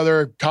you. Any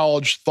other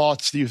college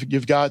thoughts that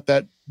you've got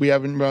that we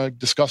haven't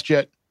discussed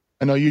yet?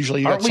 I know usually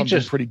you got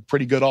something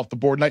pretty good off the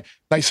board,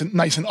 nice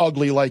and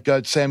ugly like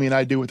Sammy and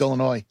I do with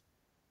Illinois.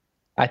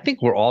 I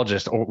think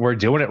we're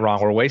doing it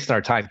wrong. We're wasting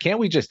our time. Can't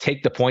we just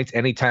take the points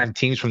anytime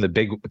teams from the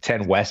Big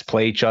Ten West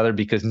play each other?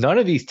 Because none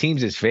of these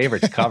teams is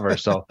favorites cover.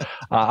 So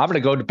I'm going to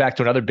go back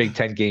to another Big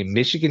Ten game.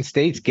 Michigan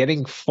State's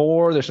getting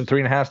 4. There's some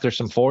 3.5. There's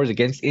some 4s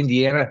against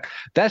Indiana.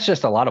 That's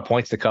just a lot of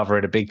points to cover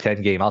at a Big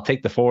Ten game. I'll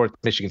take the 4 with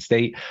Michigan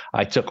State.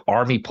 I took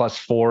Army plus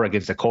 4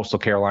 against a Coastal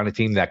Carolina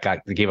team that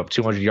gave up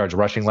 200 yards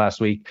rushing last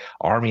week.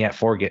 Army at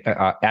 4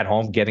 at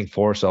home getting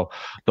 4. So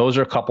those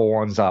are a couple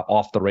ones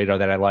off the radar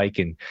that I like.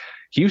 And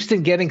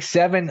Houston getting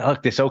 7.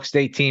 Look, this Oak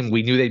State team,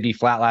 we knew they'd be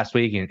flat last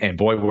week, and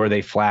boy, were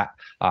they flat.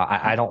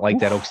 I don't like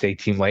that Oak State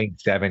team laying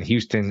 7.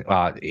 Houston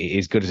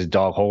is good as a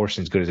dog.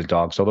 Holgerson's good as a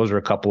dog. So those are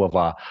a couple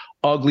of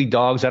ugly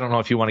dogs. I don't know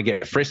if you want to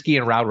get frisky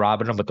and round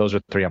robin them, but those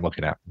are 3 I'm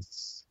looking at.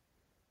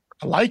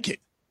 I like it.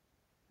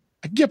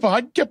 I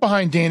get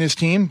behind Dana's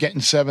team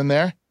getting 7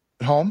 there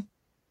at home.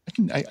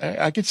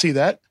 I could see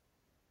that.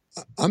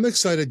 I'm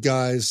excited,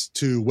 guys,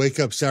 to wake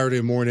up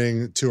Saturday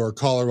morning to our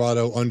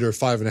Colorado under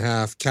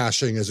 5.5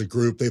 cashing as a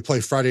group. They play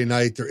Friday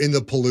night. They're in the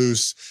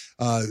Palouse.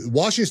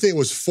 Washington State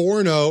was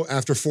 4-0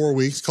 after 4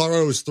 weeks.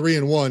 Colorado was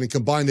 3-1, and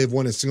combined they've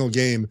won a single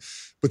game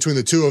between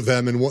the two of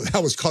them. And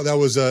that was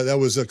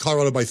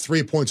Colorado by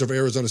 3 points over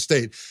Arizona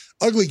State.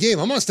 Ugly game.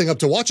 I'm not staying up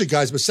to watch it,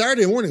 guys. But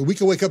Saturday morning we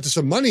can wake up to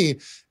some money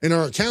in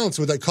our accounts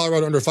with that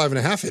Colorado under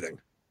 5.5 hitting.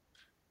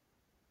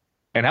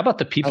 And how about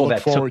the people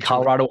that took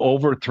Colorado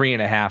over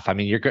 3.5? I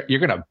mean, you're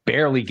going to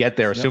barely get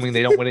there, assuming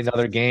they don't win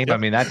another game. Yep. I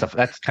mean,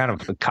 that's kind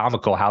of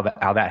comical how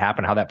that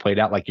happened, how that played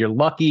out. Like, you're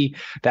lucky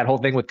that whole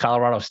thing with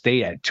Colorado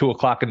State at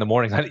 2:00 in the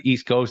morning on the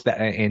East Coast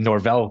and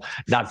Norvell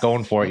not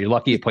going for it. You're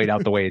lucky it played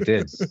out the way it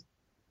did.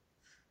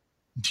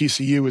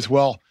 TCU as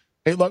well.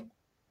 Hey, look,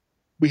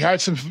 we had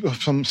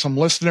some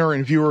listener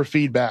and viewer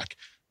feedback.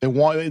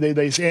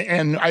 They say,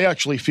 and I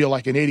actually feel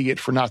like an idiot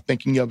for not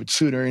thinking of it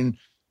sooner. And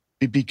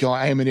because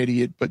I am an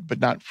idiot,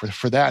 but not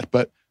for that.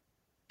 But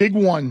big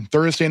one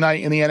Thursday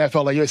night in the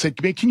NFL. Like I said,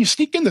 can you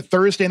sneak in the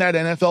Thursday night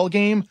NFL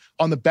game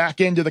on the back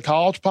end of the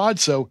College Pod?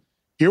 So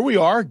here we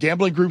are,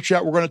 gambling group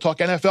chat. We're going to talk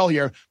NFL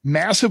here.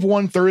 Massive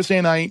one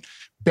Thursday night.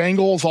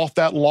 Bengals off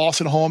that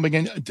loss at home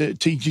again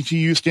to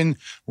Houston.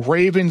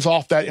 Ravens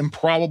off that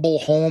improbable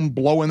home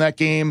blow in that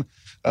game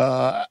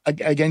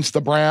against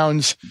the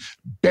Browns.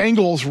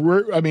 Bengals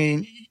were, I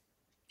mean,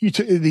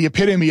 the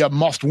epitome of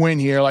must win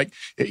here. Like,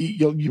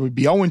 you would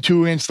be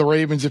 0-2 against the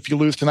Ravens if you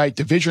lose tonight.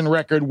 Division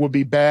record would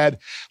be bad.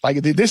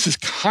 Like, this is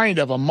kind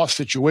of a must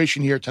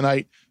situation here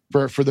tonight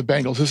for the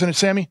Bengals, isn't it,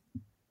 Sammy?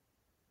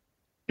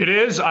 It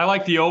is. I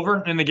like the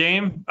over in the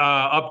game,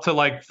 up to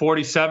like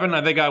 47.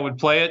 I think I would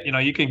play it.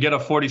 You can get a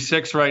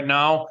 46 right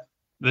now.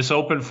 This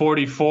open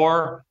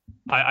 44.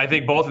 I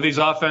think both of these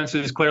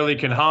offenses clearly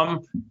can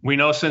hum. We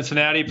know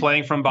Cincinnati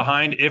playing from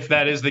behind, if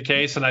that is the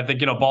case. And I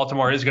think,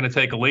 Baltimore is going to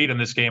take a lead in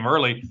this game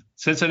early.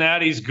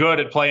 Cincinnati's good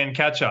at playing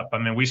catch up. I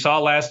mean, we saw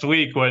last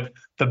week what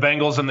the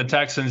Bengals and the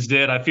Texans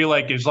did. I feel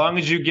like as long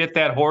as you get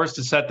that horse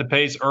to set the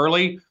pace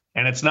early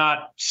and it's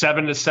not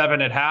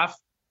 7-7 at half,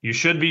 you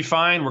should be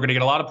fine. We're going to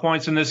get a lot of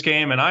points in this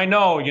game. And I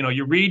know,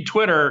 you read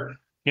Twitter,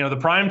 the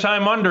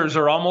primetime unders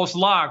are almost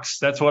locks.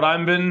 That's what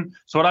I've been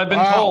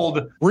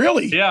told.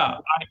 Really? Yeah.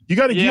 You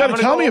got to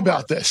tell me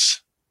about this.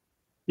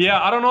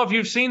 Yeah. I don't know if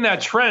you've seen that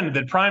trend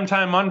that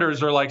primetime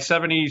unders are like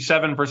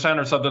 77%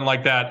 or something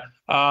like that.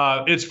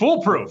 It's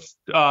foolproof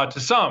to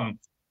some,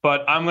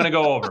 but I'm going to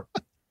go over.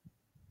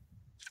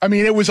 I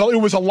mean, it was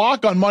a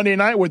lock on Monday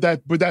night with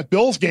that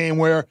Bills game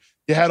where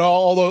you had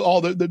all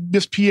the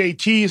missed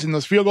PATs and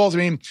those field goals. I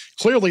mean,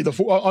 clearly the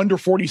under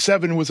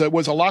 47 was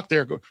a lock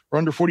there, or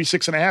under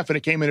 46.5, and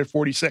it came in at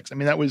 46. I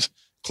mean, that was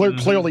clear.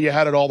 Mm-hmm. Clearly, you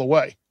had it all the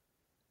way.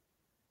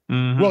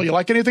 Mm-hmm. Will, you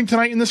like anything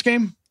tonight in this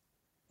game?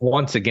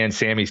 Once again,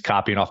 Sammy's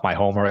copying off my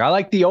homework. I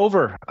like the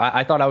over.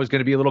 I thought I was going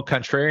to be a little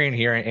contrarian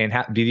here and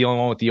be the only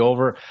one with the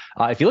over.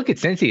 If you look at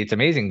Cincy, it's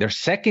amazing. They're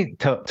second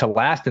to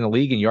last in the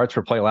league in yards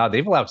per play allowed.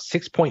 They've allowed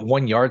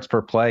 6.1 yards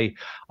per play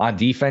on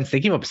defense. They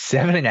give up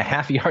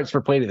 7.5 yards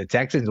per play to the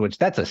Texans, which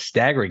that's a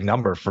staggering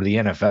number for the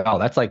NFL.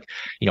 That's like,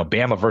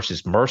 Bama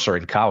versus Mercer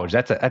in college.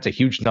 That's a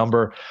huge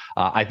number.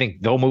 I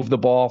think they'll move the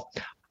ball.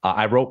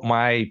 I wrote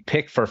my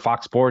pick for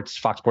Fox Sports,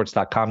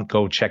 foxsports.com.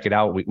 Go check it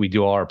out. We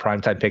do all our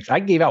primetime picks. I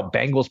gave out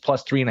Bengals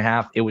plus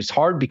 3.5. It was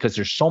hard because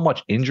there's so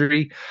much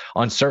injury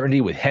uncertainty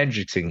with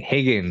Hendrickson,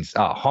 Higgins,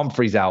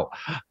 Humphreys out.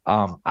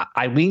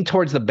 I lean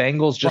towards the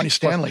Bengals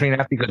just plus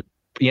 3.5 because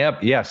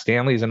Yep. Yeah.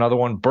 Stanley is another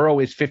one. Burrow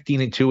is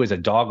 15-2 as a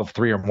dog of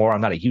 3 or more. I'm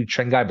not a huge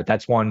trend guy, but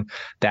that's one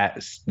that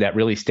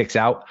really sticks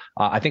out.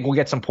 I think we'll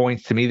get some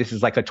points. To me, this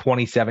is like a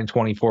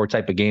 27-24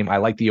 type of game. I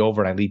like the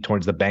over, and I lead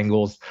towards the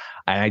Bengals.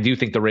 And I do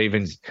think the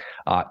Ravens,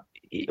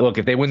 look,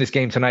 if they win this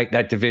game tonight,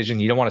 that division,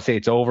 you don't want to say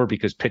it's over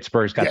because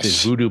Pittsburgh's got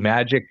this voodoo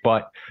magic,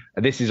 but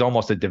this is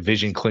almost a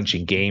division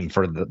clinching game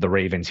for the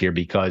Ravens here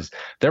because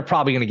they're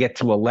probably going to get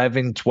to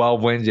 11,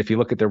 12 wins. If you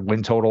look at their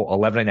win total,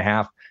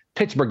 11.5.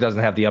 Pittsburgh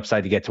doesn't have the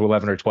upside to get to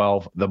 11 or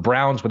 12. The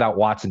Browns without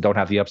Watson don't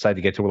have the upside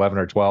to get to 11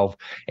 or 12.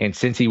 And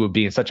since he would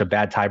be in such a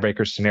bad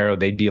tiebreaker scenario,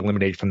 they'd be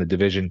eliminated from the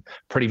division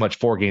pretty much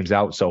 4 games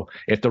out. So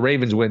if the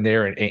Ravens win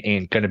there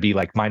and going to be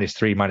like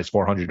 -3,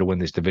 -400 to win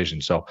this division.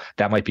 So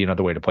that might be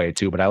another way to play it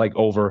too. But I like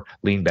over,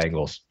 lean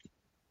Bengals.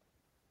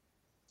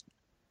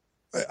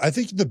 I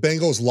think the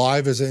Bengals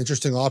live is an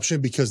interesting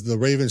option because the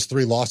Ravens'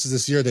 3 losses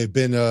this year, they've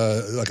been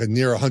like a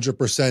near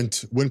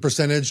 100% win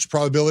percentage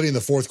probability in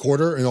the fourth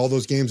quarter in all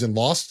those games and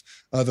lost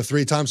the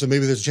 3 times. So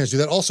maybe there's a chance to do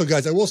that. Also,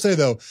 guys, I will say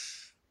though,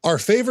 our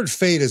favorite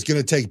fade is going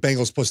to take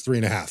Bengals plus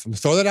 3.5. I'm going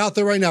to throw that out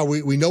there right now.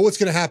 We know what's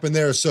going to happen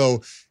there.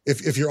 So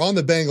if you're on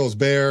the Bengals,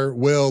 Bear,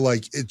 Will,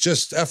 like it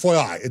just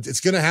FYI, it's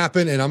going to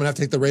happen, and I'm going to have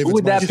to take the Ravens. Who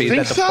would that be?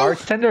 Is that the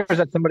bartender or is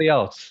that somebody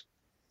else?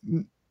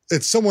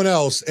 It's someone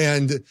else,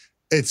 and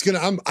it's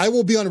gonna. I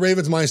will be on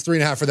Ravens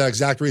 -3.5 for that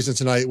exact reason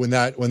tonight when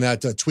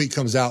that tweet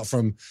comes out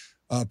from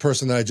a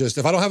person that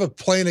if I don't have a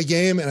play in a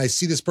game and I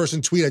see this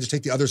person tweet, I just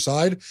take the other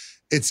side.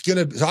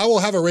 So I will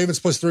have a Ravens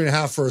plus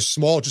 3.5 for a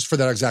small, just for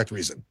that exact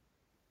reason.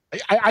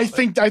 I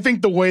think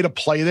the way to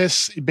play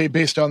this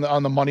based on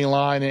the money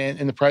line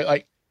and the price,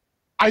 like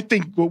I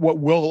think what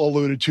Will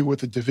alluded to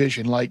with the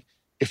division, like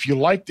if you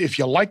like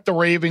the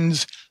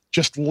Ravens,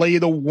 just lay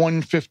the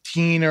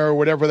 115 or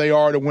whatever they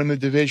are to win the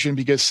division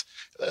because,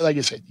 like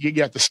I said, you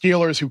got the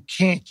Steelers who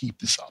can't keep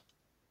this up.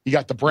 You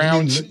got the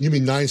Browns. You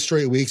mean 9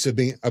 straight weeks of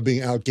being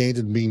outgained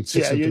and being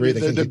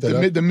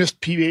 6-3? The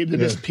missed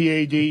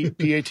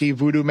PAT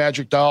voodoo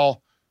magic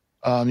doll.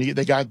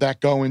 They got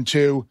that going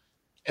too,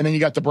 and then you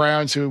got the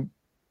Browns who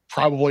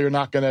probably are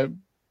not going to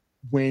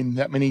win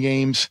that many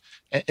games,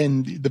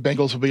 and the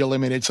Bengals will be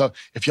eliminated. So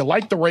if you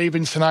like the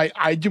Ravens tonight,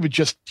 I would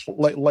just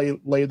lay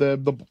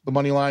the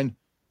money line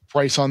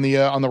price on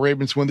the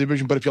Ravens to win the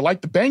division. But if you like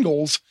the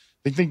Bengals,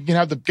 they think you can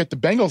have to get the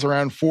Bengals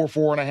around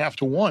 4.5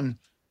 to 1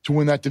 to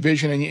win that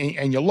division.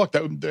 And you look,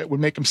 that would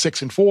make them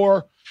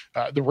 6-4.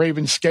 The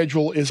Ravens'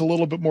 schedule is a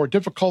little bit more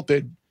difficult.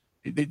 The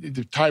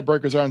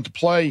tiebreakers are into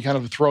play. You kind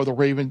of throw the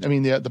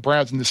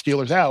Browns and the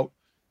Steelers out,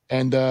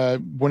 and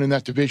winning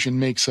that division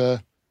makes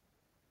a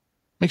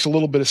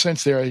little bit of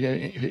sense there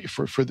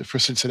for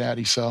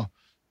Cincinnati. So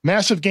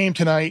massive game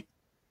tonight.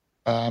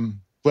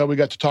 Glad we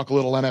got to talk a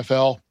little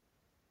NFL.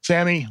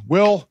 Sammy,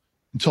 Will,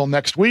 until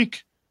next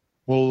week,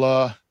 we'll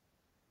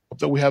hope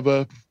that we have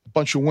a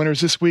bunch of winners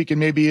this week, and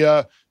maybe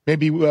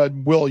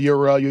Will,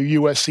 your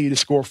USC to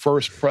score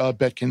first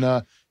bet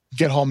can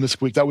get home this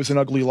week. That was an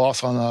ugly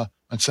loss on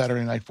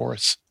Saturday night for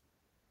us.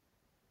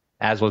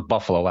 As was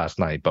Buffalo last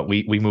night, but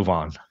we move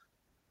on.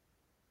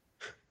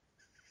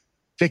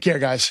 Take care,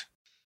 guys.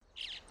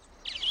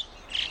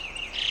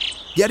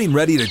 Getting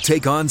ready to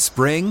take on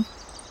spring?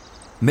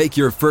 Make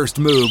your first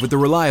move with the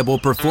reliable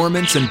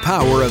performance and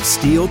power of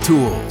Steel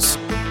tools.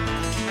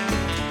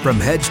 From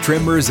hedge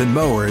trimmers and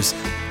mowers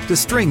to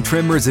string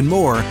trimmers and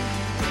more,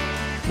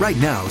 right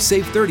now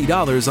save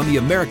 $30 on the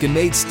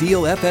American-made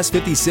Steel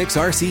FS56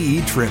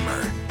 RCE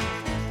trimmer.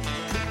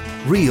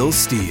 Real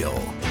Steel.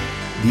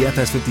 The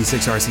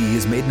FS56 RCE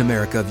is made in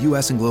America of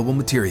U.S. and global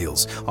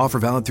materials. Offer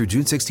valid through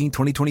June 16,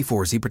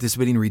 2024. See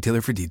participating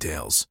retailer for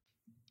details.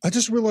 I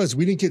just realized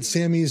we didn't get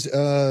Sammy's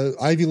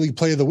Ivy League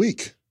Play of the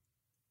Week.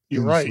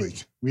 You're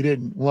right. We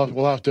didn't.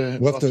 We'll have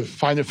to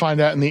find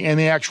that in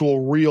the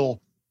actual real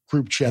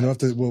group chat.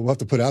 We'll have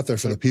to put out there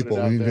for the people.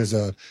 We need his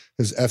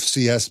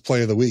FCS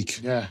Play of the Week.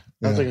 Yeah,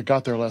 I don't think it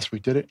got there last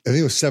week, did it? I think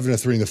it was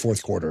 7-3 in the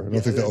fourth quarter. I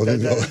don't think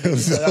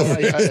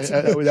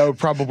that would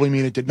probably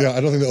mean it did not. Yeah,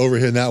 I don't think they're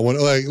overhitting that one.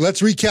 All right,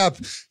 let's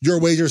recap your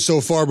wagers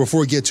so far before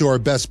we get to our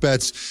best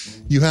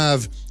bets. You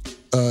have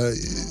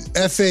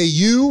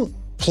FAU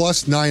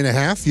plus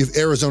 9.5. You have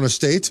Arizona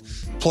State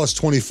plus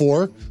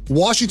 24.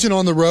 Washington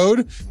on the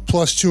road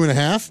plus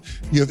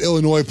 2.5. You have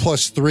Illinois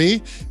plus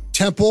 3.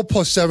 Temple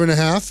plus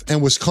 7.5,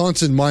 and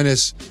Wisconsin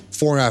minus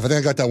 4.5. I think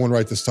I got that one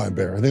right this time,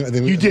 Bear. I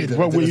think you did.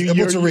 I was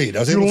able to read.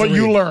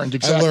 You learned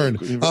exactly. I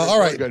learned. All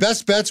right,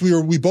 best bets.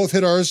 We both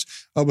hit ours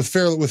with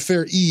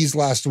fair ease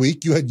last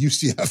week. You had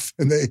UCF,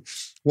 and they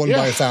won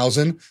by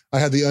 1,000. I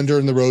had the under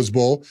in the Rose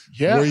Bowl.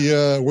 Yeah.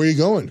 Where you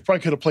going? Probably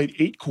could have played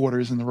 8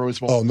 quarters in the Rose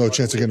Bowl. Oh, no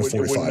chance of getting a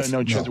 45.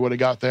 No chance would have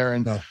got there,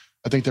 and I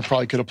think they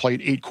probably could have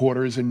played 8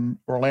 quarters in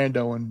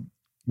Orlando, and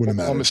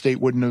Oklahoma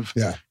State wouldn't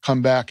have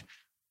come back.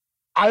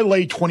 I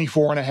laid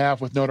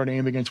 24.5 with Notre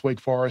Dame against Wake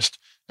Forest.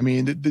 I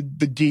mean, the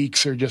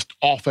Deeks are just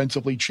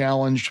offensively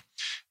challenged.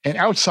 And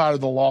outside of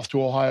the loss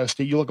to Ohio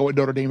State, you look at what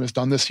Notre Dame has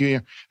done this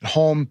year. At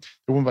home,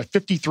 they won by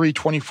 53,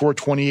 24,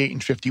 28,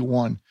 and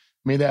 51.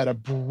 I mean, they had a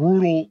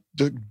brutal,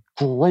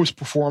 gross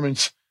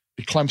performance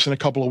at Clemson a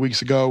couple of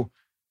weeks ago.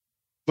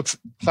 looks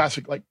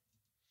classic, like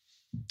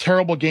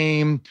terrible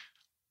game,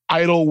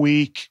 idle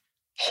week,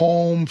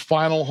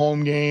 final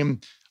home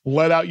game,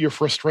 let out your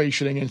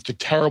frustration against a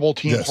terrible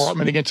team,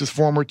 Hartman against his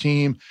former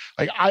team.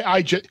 Like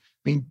I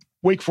mean,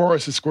 Wake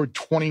Forest has scored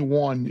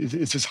 21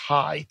 is his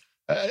high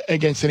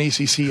against an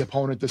ACC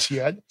opponent this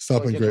year.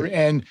 Great.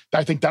 And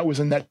I think that was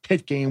in that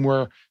Pitt game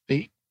where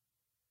they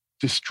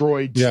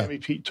destroyed Sammy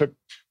P, took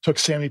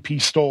Sammy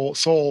P's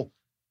soul.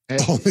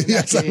 That's what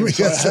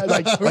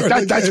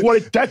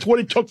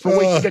it took for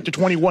Wake to get to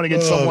 21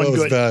 against someone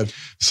good. Bad.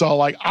 So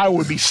like I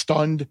would be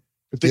stunned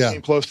if they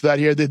came close to that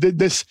here.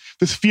 This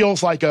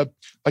feels like that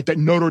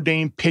Notre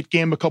Dame Pitt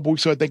game a couple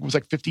weeks ago. I think it was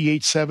like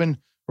 58-7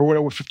 or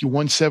whatever,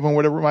 51-7,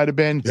 whatever it might have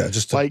been. Yeah,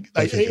 just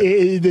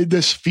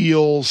this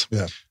feels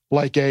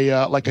like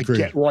a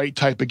get right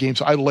type of game.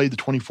 So I laid the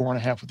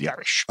 24.5 with the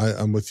Irish.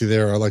 I'm with you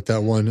there. I like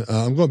that one.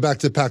 I'm going back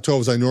to the Pac-12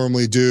 as I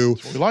normally do.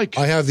 That's what we like.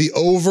 I have the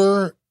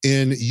over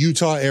in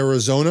Utah,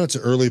 Arizona. It's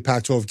an early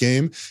Pac-12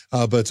 game,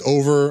 but it's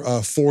over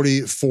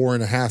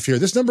 44.5 here.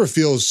 This number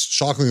feels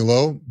shockingly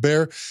low,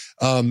 Bear.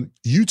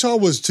 Utah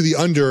was to the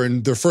under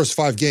in their first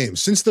 5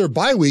 games. Since their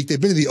bye week, they've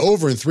been to the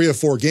over in 3 of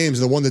 4 games.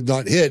 The one that did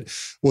not hit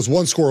was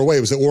 1 score away.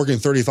 It was the Oregon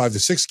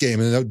 35-6 game,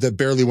 and that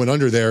barely went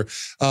under there.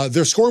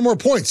 They're scoring more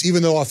points,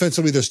 even though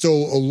offensively they're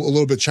still a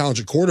little bit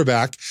challenged at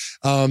quarterback.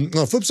 On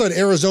the flip side,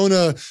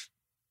 Arizona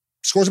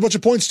scores a bunch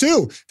of points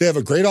too. They have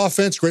a great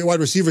offense, great wide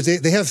receivers.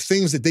 They have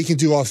things that they can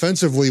do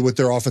offensively with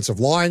their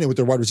offensive line and with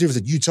their wide receivers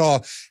that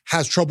Utah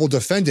has trouble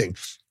defending.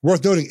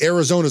 Worth noting,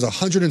 Arizona is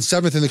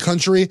 107th in the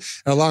country and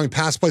allowing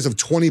pass plays of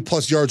 20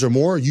 plus yards or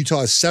more.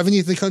 Utah is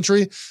 70th in the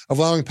country of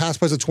allowing pass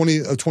plays of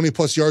 20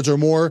 plus yards or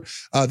more.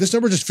 This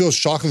number just feels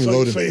shockingly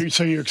low to me.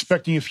 So you're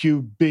expecting a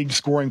few big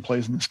scoring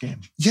plays in this game?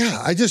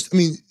 Yeah, this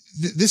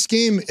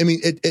game,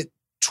 at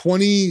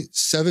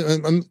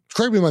 27,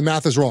 correct me if my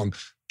math is wrong,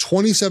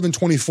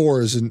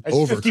 27-24 is an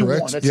over, 51,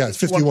 correct? It's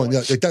 51.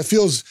 Yeah, that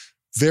feels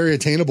very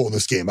attainable in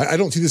this game. I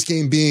don't see this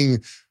game being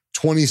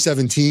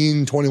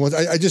 2017, 21.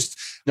 I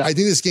think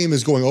this game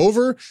is going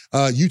over.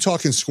 Utah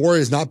can score. It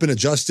has not been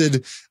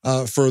adjusted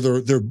for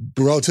their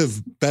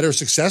relative better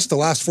success the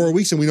last 4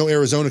 weeks, and we know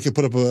Arizona can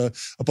put up a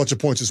bunch of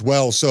points as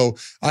well. So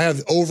I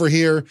have over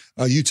here.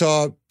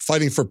 Utah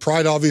fighting for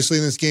pride, obviously,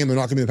 in this game. They're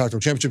not going to be in the Pac-12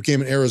 championship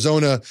game. In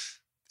Arizona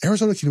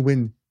can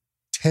win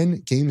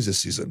 10 games this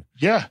season.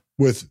 Yeah.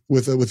 With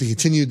the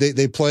continued,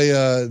 they play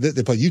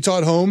Utah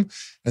at home,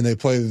 and they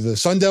play the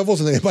Sun Devils,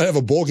 and they might have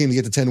a bowl game to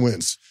get to 10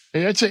 wins.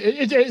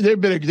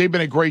 They've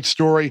been a great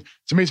story.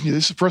 It's amazing.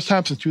 This is the first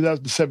time since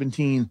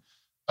 2017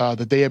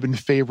 that they have been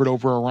favored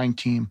over a ranked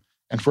team,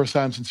 and first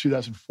time since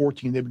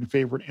 2014 they've been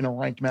favored in a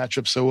ranked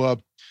matchup. So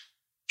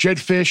Jed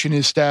Fish and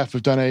his staff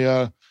have done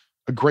a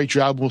great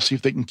job. We'll see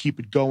if they can keep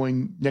it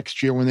going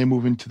next year when they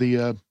move into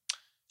the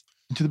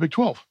Big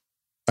 12.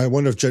 I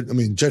wonder if Jed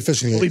Fish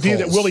can get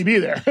calls. Will he be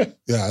there?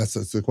 Yeah, that's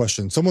the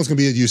question. Someone's going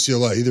to be at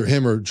UCLA, either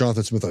him or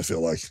Jonathan Smith. I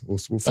feel like we'll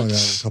find out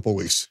in a couple of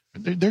weeks.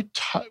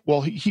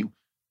 Well, he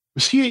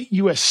was he at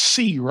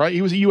USC, right?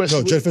 He was at USC.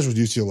 No, Jed Fish was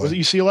UCLA. Was it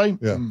UCLA?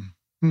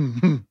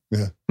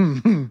 Yeah.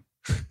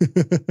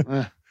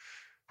 Yeah.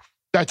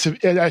 That's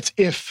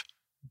if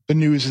the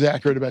news is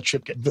accurate about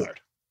Chip getting fired.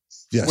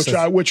 Yes,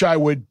 which I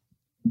would.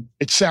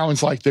 It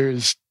sounds like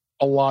there's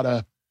a lot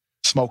of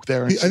smoke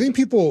there. I think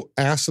people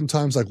ask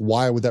sometimes, like,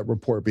 why would that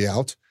report be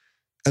out?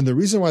 And the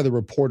reason why the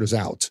report is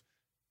out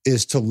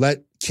is to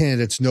let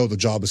candidates know the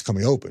job is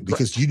coming open,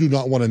 because you do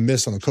not want to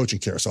miss on the coaching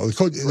carousel.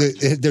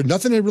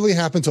 Nothing had really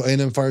happened until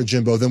A&M fired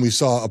Jimbo. Then we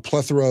saw a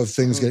plethora of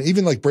things,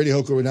 even like Brady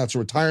Hoke announced a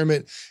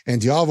retirement,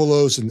 and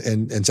Diavalos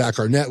and Zach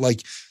Arnett.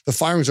 Like, the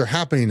firings are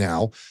happening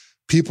now.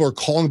 People are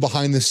calling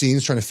behind the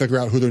scenes, trying to figure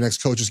out who their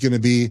next coach is going to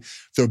be.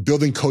 They're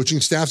building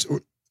coaching staffs.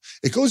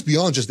 It goes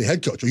beyond just the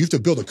head coach. You have to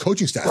build a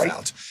coaching staff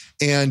out.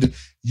 And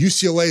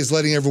UCLA is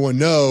letting everyone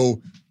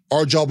know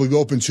our job will be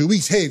open 2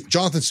 weeks. Hey,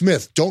 Jonathan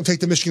Smith, don't take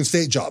the Michigan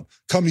State job.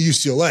 Come to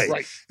UCLA.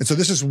 Right. And so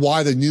this is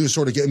why the news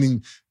sort of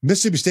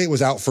Mississippi State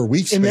was out for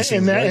weeks. And I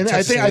think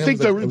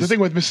the thing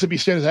with Mississippi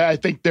State is I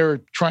think they're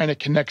trying to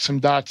connect some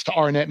dots to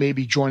Arnett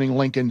maybe joining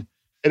Lincoln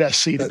at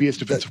SC to be his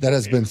defensive. That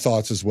has been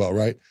thoughts as well,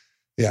 right?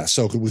 Yeah.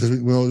 So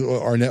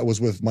Arnett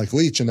was with Mike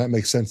Leach, and that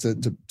makes sense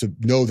to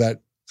know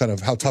that kind of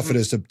how tough it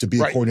is to be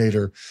a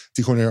coordinator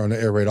on an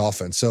air raid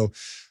offense. So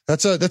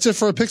that's it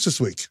for our picks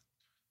this week.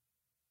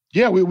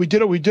 Yeah, we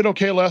did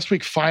okay last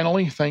week.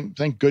 Finally,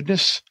 thank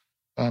goodness.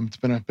 It's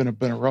been a rough.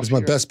 It was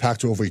my best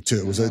Pac-12 week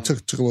too. It took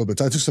a little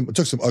bit. I took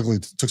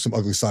some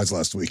ugly sides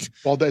last week.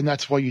 Well, then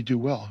that's why you do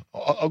well.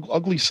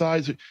 Ugly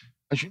sides are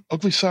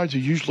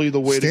usually the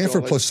way Stanford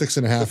to go. plus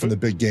 6.5 in the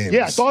big games.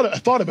 Yeah, I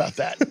thought about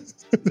that.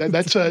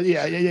 That's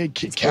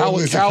Cal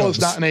is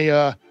not in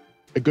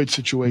a good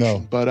situation. No.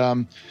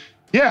 But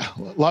yeah,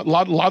 a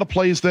lot of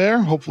plays there.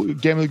 Hopefully,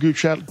 Game of the Group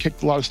chat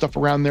kicked a lot of stuff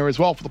around there as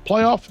well for the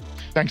playoff.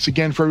 Thanks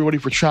again for everybody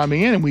for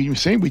chiming in, and we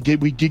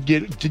did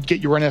get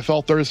your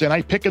NFL Thursday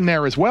night pick in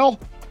there as well.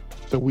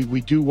 So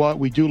we do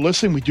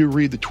listen, we do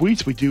read the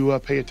tweets, we do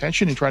pay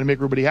attention and try to make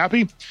everybody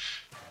happy.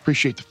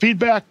 Appreciate the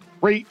feedback.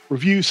 Rate,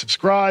 review,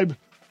 subscribe,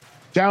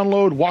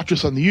 download, watch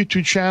us on the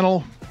YouTube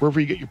channel. wherever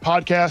you get your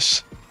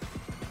podcasts.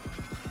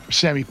 For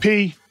Sammy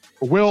P,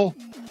 for Will,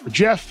 for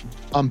Jeff,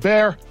 I'm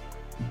Bear.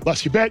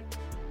 Less you bet,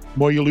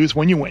 more you lose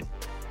when you win.